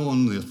 And you know,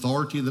 on the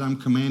authority that I'm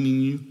commanding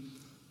you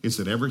is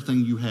that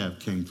everything you have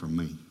came from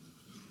me.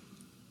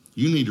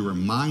 You need to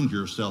remind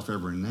yourself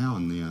every now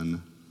and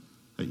then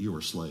that you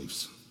are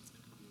slaves.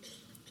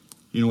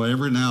 You know,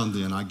 every now and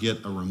then I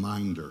get a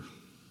reminder.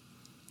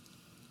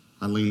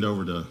 I leaned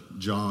over to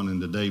John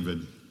and to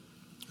David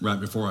right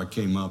before I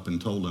came up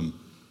and told them,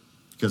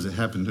 because it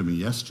happened to me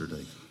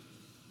yesterday.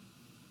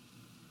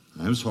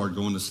 It was hard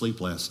going to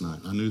sleep last night.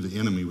 I knew the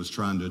enemy was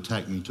trying to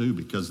attack me too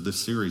because this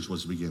series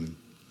was beginning.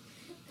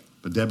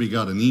 But Debbie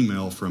got an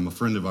email from a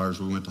friend of ours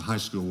we went to high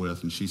school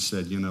with, and she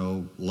said,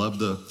 loved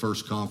the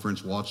first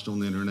conference, watched on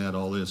the internet,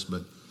 all this,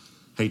 but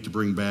hate to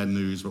bring bad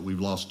news, but we've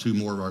lost 2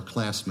 more of our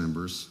class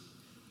members.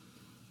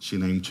 She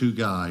named 2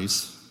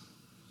 guys.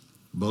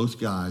 Both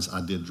guys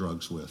I did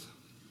drugs with.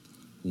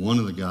 One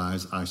of the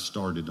guys I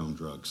started on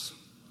drugs.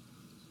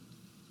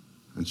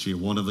 And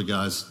one of the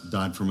guys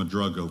died from a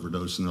drug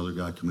overdose, another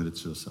guy committed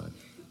suicide.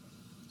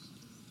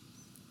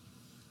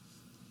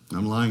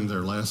 I'm lying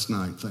there last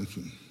night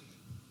thinking,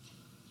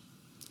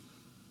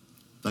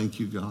 thank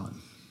you, God,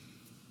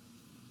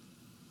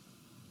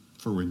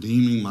 for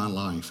redeeming my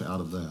life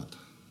out of that.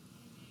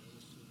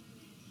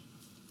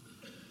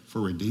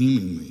 For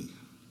redeeming me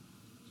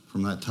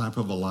from that type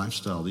of a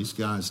lifestyle. These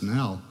guys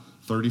now,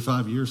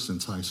 35 years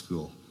since high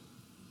school,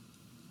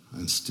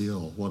 and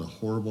still, what a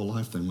horrible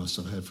life they must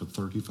have had for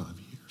 35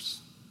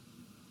 years.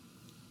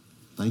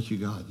 Thank you,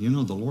 God.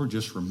 The Lord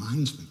just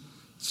reminds me,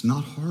 it's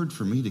not hard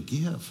for me to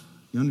give.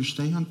 You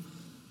understand?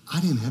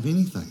 I didn't have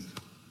anything.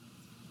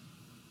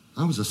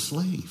 I was a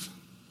slave.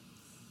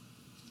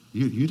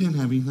 You didn't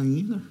have anything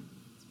either.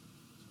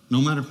 No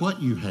matter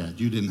what you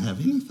had, you didn't have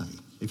anything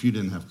if you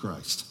didn't have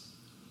Christ.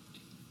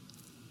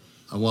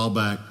 A while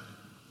back,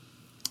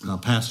 a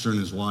pastor and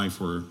his wife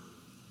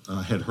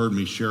had heard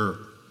me share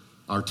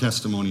our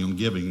testimony on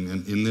giving.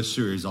 And in this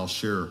series, I'll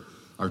share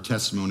our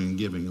testimony on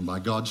giving. And by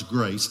God's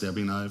grace,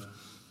 Debbie and I have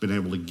been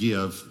able to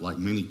give like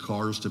many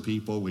cars to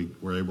people. We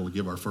were able to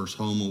give our first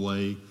home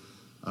away.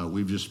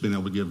 We've just been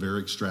able to give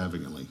very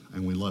extravagantly,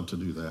 and we love to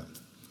do that.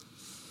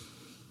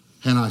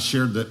 And I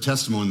shared that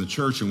testimony in the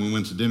church, and we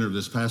went to dinner with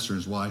this pastor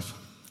and his wife.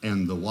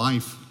 And the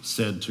wife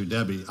said to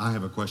Debbie, I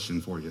have a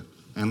question for you.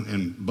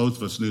 And both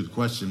of us knew the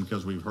question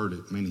because we've heard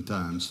it many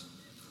times.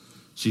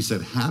 She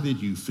said, how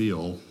did you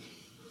feel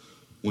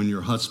when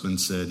your husband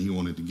said he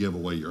wanted to give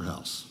away your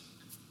house?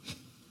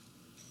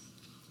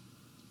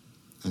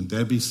 And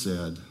Debbie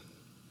said,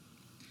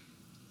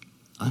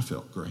 I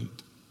felt great.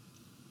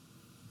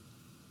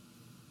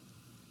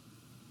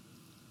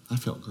 I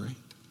felt great.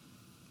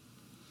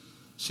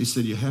 She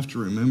said, you have to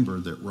remember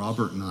that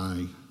Robert and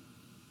I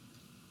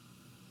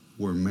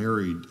were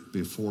married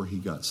before he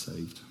got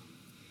saved.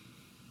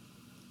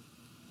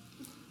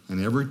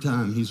 And every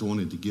time he's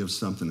wanted to give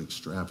something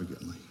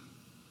extravagantly,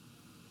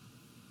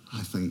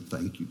 I think,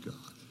 thank you, God.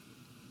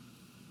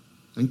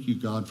 Thank you,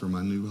 God, for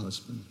my new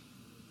husband.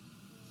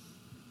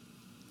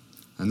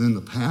 And then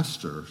the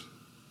pastor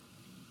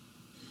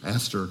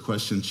asked her a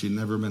question she'd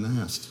never been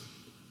asked.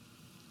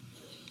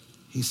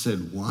 He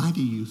said, why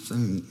do you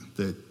think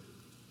that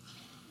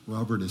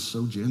Robert is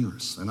so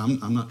generous? And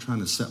I'm not trying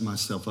to set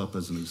myself up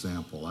as an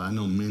example. I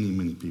know many,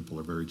 many people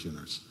are very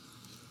generous.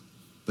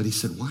 But he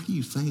said, why do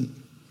you think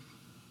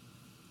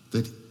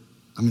that,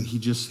 he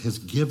just has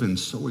given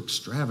so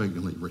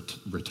extravagantly,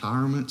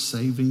 retirement,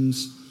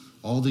 savings,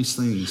 all these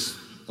things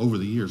over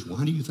the years.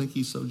 Why do you think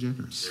he's so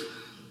generous?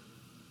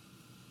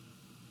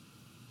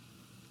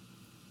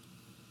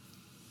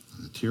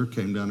 And a tear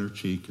came down her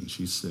cheek, and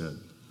she said,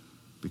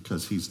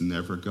 because he's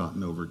never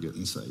gotten over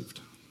getting saved.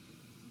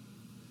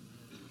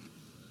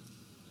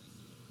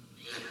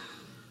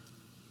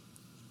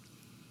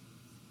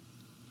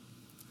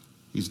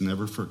 He's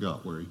never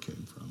forgot where he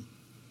came from.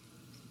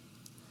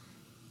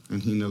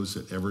 And he knows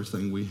that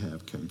everything we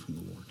have came from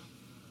the Lord.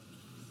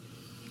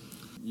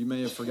 You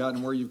may have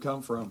forgotten where you've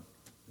come from.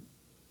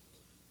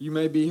 You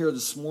may be here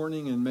this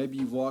morning and maybe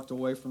you've walked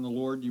away from the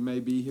Lord. You may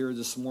be here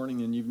this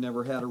morning and you've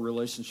never had a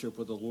relationship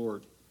with the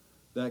Lord.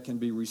 That can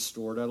be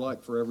restored. I'd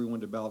like for everyone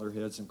to bow their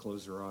heads and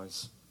close their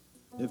eyes.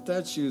 If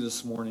that's you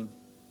this morning,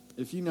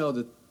 if you know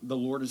that the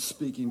Lord is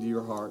speaking to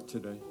your heart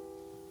today,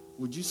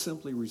 would you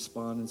simply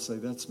respond and say,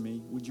 that's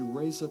me? Would you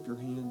raise up your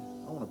hand?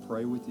 I want to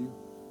pray with you.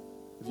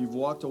 If you've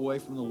walked away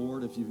from the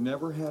Lord, if you've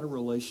never had a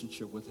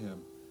relationship with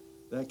Him,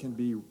 that can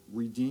be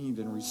redeemed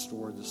and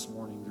restored this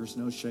morning. There's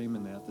no shame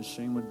in that. The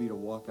shame would be to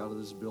walk out of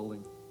this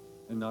building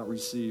and not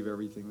receive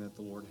everything that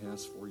the Lord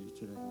has for you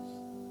today.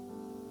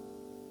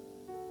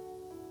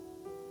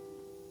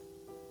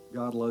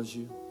 God loves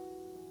you.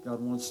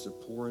 God wants to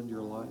pour into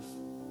your life.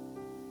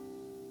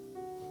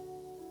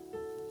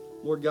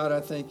 Lord God, I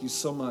thank you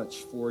so much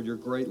for your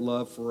great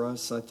love for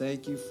us. I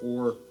thank you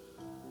for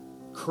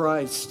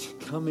Christ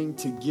coming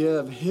to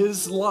give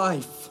His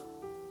life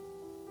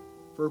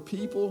for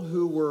people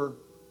who were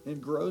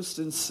engrossed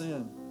in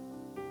sin.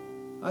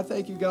 I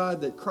thank you,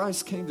 God, that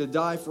Christ came to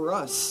die for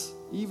us,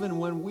 even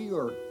when we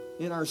are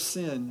in our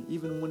sin,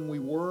 even when we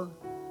were,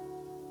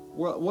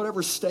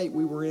 whatever state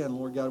we were in,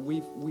 Lord God,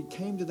 we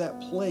came to that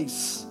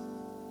place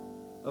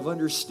of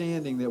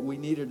understanding that we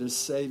needed a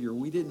Savior.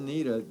 We didn't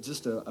need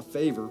just a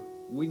favor.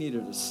 We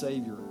needed a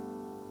Savior.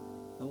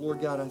 And Lord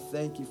God, I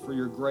thank you for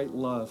your great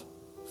love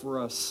for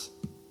us.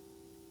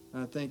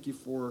 And I thank you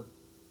for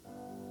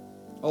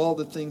all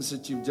the things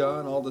that you've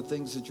done, all the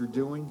things that you're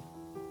doing.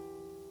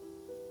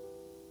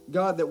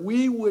 God, that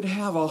we would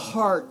have a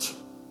heart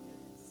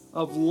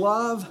of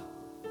love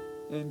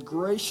and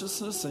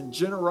graciousness and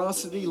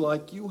generosity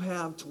like you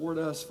have toward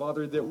us,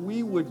 Father, that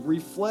we would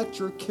reflect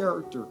your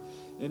character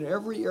in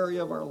every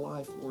area of our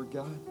life, Lord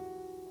God.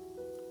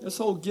 This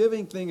whole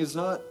giving thing is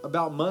not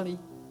about money.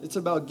 It's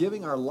about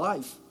giving our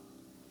life.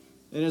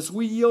 And as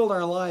we yield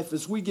our life,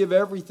 as we give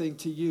everything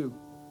to you,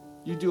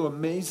 you do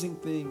amazing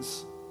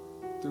things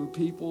through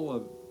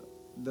people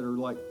that are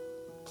like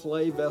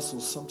clay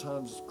vessels,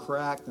 sometimes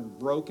cracked and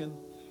broken,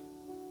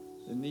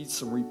 that need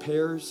some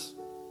repairs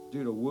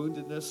due to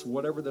woundedness,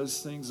 whatever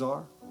those things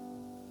are.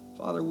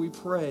 Father, we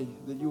pray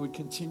that you would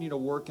continue to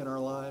work in our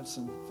lives.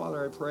 And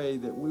Father, I pray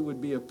that we would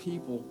be a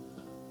people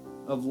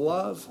of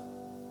love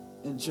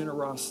and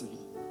generosity,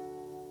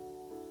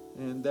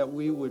 and that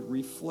we would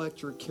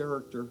reflect your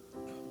character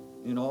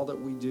in all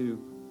that we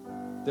do.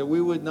 That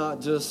we would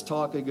not just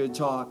talk a good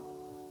talk,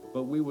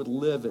 but we would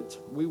live it.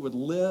 We would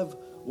live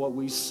what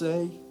we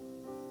say,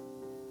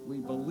 we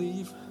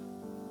believe,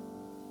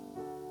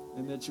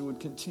 and that you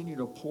would continue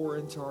to pour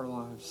into our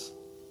lives.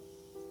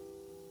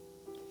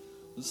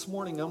 This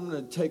morning, I'm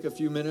going to take a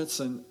few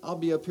minutes, and I'll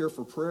be up here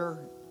for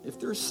prayer. If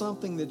there's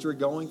something that you're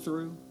going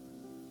through,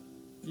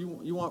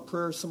 you want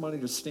prayer, somebody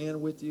to stand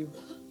with you,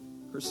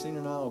 Christine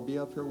and I will be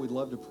up here. We'd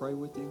love to pray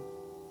with you.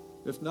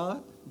 If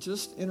not,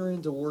 just enter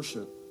into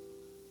worship.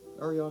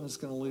 Ariana's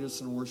going to lead us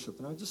in worship.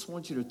 And I just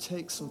want you to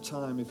take some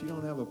time. If you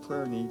don't have a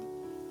prayer need,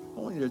 I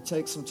want you to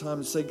take some time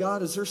and say,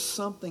 God, is there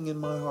something in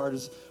my heart?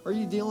 Are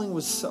you dealing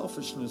with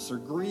selfishness or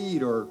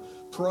greed or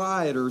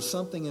pride or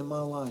something in my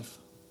life?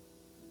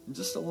 And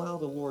just allow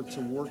the Lord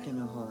to work in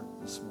your heart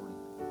this morning.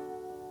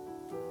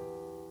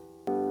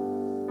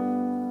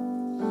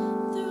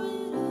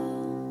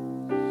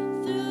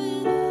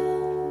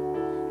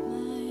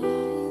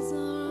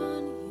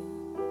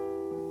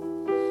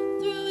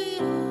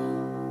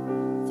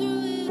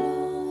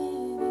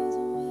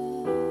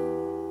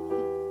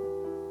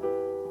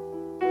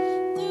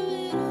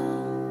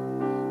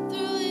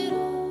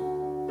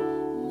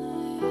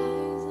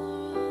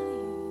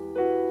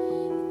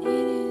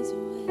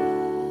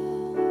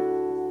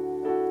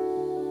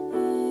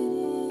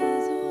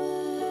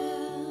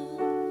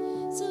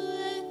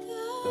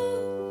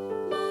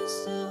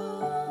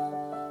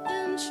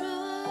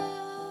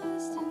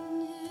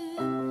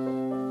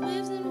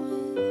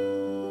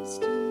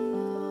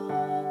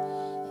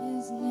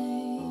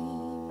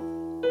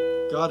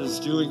 God is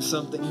doing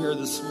something here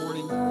this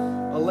morning.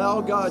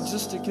 Allow God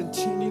just to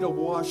continue to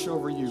wash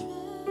over you.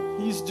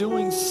 He's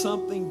doing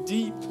something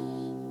deep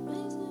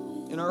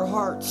in our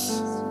hearts.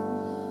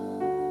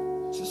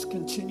 Just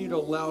continue to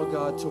allow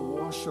God to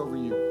wash over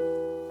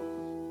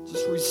you.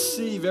 Just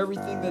receive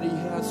everything that He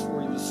has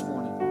for you this morning.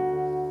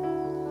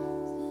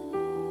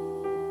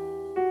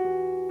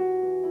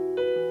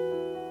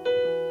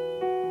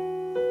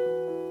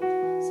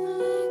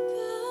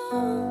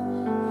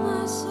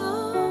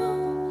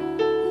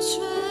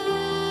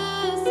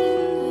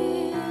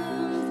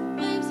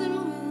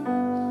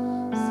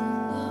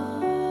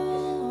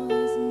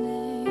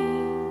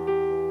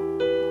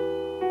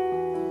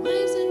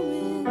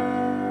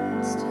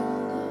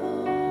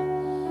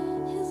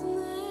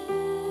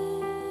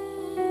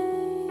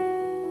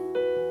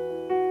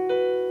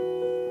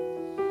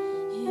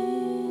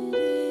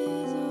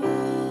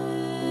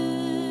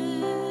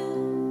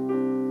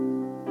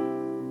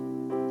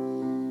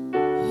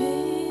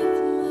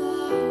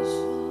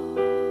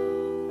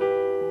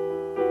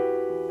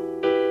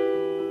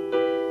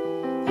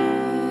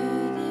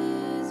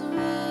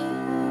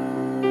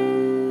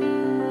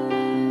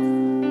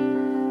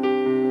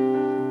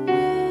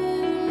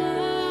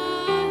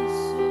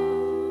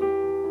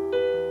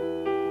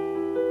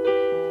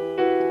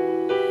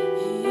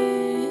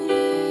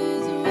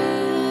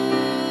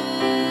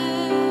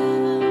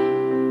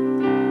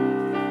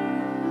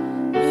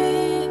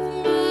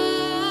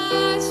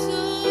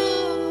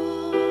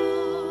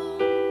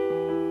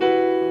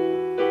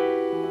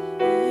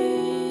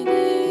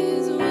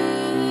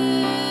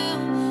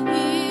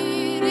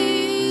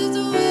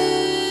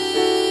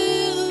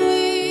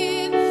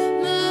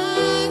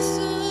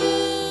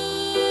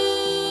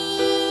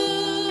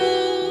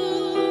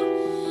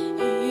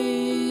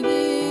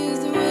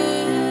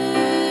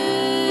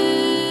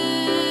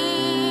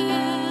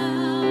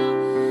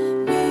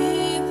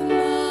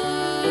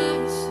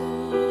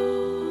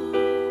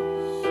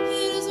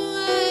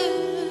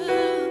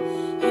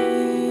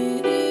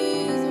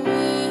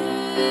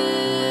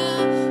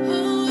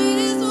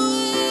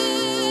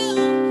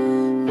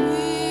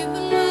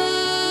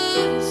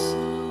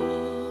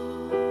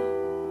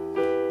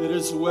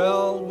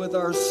 With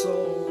our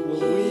soul,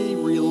 when we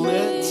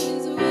relent,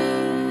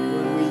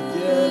 when we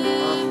give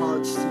our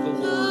hearts to the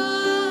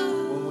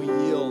Lord, when we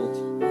yield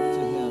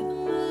to Him.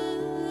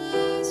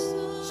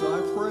 So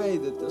I pray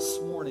that this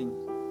morning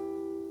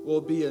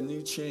will be a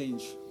new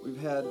change.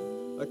 We've had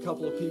a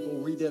couple of people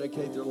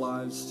rededicate their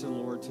lives to the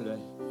Lord today.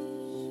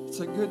 It's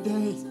a good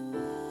day.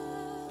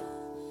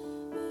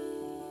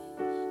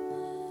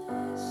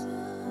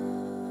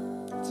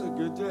 It's a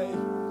good day.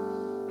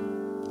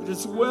 It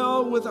is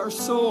well with our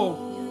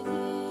soul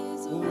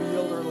when we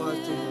yield our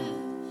life to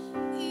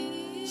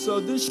Him. So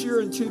this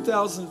year in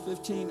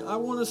 2015, I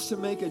want us to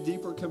make a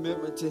deeper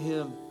commitment to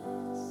Him.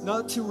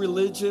 Not to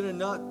religion and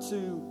not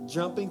to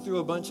jumping through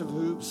a bunch of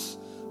hoops,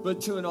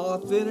 but to an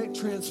authentic,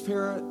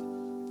 transparent,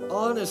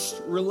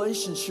 honest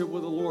relationship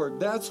with the Lord.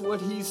 That's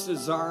what He's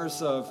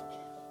desirous of.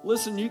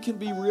 Listen, you can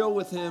be real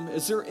with Him.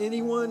 Is there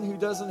anyone who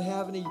doesn't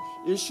have any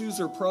issues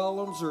or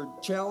problems or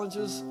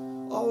challenges?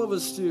 All of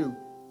us do.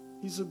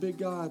 He's a big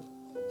God,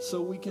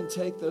 so we can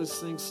take those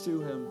things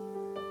to Him.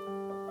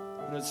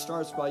 And it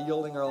starts by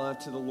yielding our life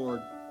to the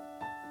Lord.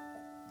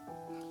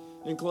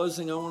 In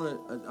closing, I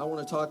want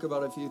to talk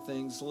about a few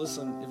things.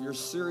 Listen, if you're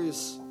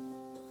serious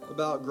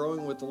about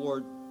growing with the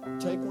Lord,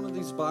 take one of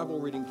these Bible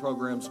reading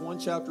programs, one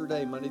chapter a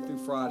day, Monday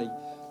through Friday.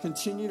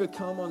 Continue to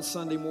come on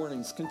Sunday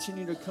mornings.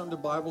 Continue to come to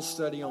Bible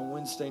study on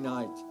Wednesday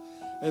night.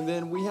 And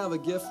then we have a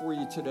gift for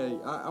you today.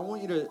 I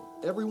want you to,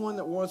 everyone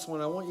that wants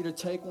one, I want you to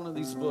take one of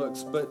these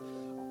books, but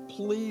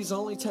please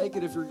only take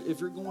it if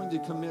you're going to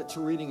commit to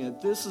reading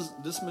it.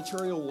 This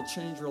material will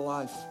change your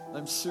life.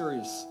 I'm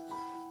serious.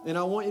 And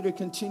I want you to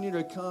continue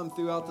to come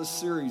throughout the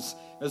series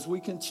as we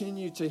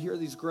continue to hear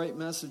these great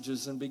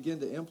messages and begin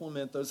to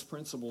implement those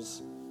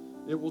principles.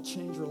 It will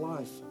change your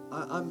life.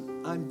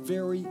 I'm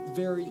very,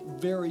 very,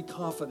 very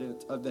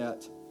confident of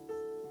that.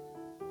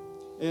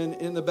 And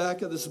in the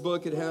back of this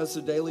book, it has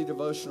a daily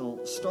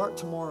devotional. Start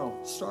tomorrow.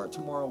 Start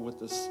tomorrow with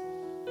this.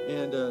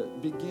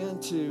 And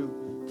begin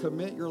to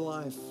commit your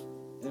life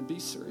and be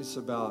serious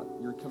about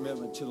your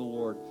commitment to the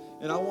Lord.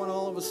 And I want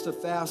all of us to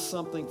fast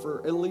something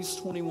for at least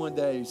 21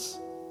 days.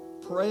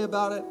 Pray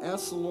about it.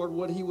 Ask the Lord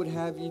what He would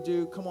have you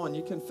do. Come on,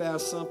 you can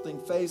fast something.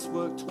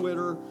 Facebook,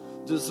 Twitter,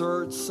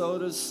 desserts,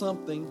 sodas,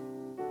 something.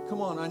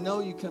 Come on, I know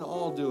you can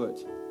all do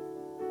it.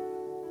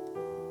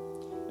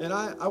 And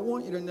I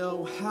want you to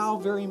know how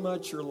very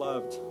much you're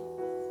loved.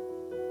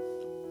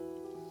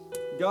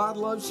 God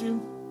loves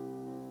you,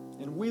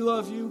 and we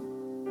love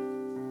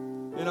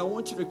you. And I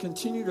want you to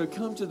continue to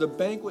come to the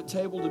banquet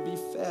table to be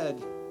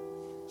fed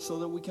so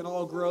that we can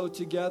all grow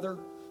together.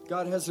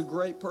 God has a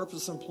great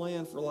purpose and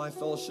plan for Life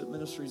Fellowship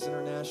Ministries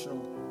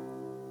International.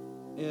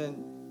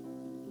 And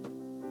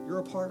you're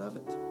a part of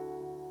it.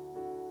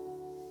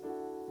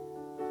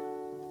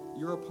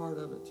 You're a part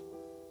of it.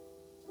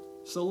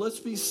 So let's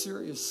be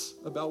serious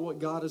about what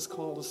God has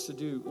called us to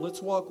do.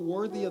 Let's walk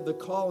worthy of the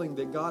calling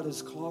that God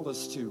has called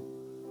us to.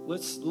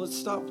 Let's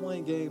stop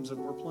playing games. If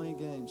we're playing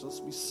games, let's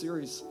be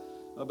serious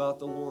about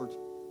the Lord.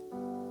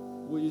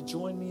 Will you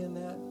join me in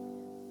that?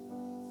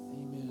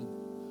 Amen.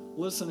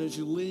 Listen, as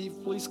you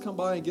leave, please come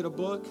by and get a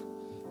book.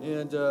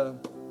 And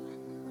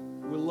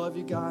we love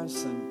you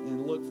guys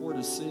and look forward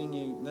to seeing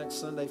you next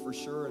Sunday for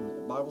sure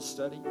in Bible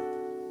study.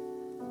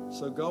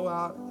 So go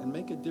out and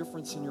make a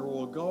difference in your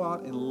world. Go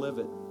out and live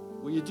it.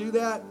 Will you do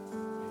that?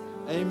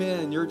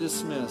 Amen. You're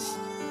dismissed.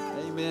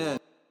 Amen.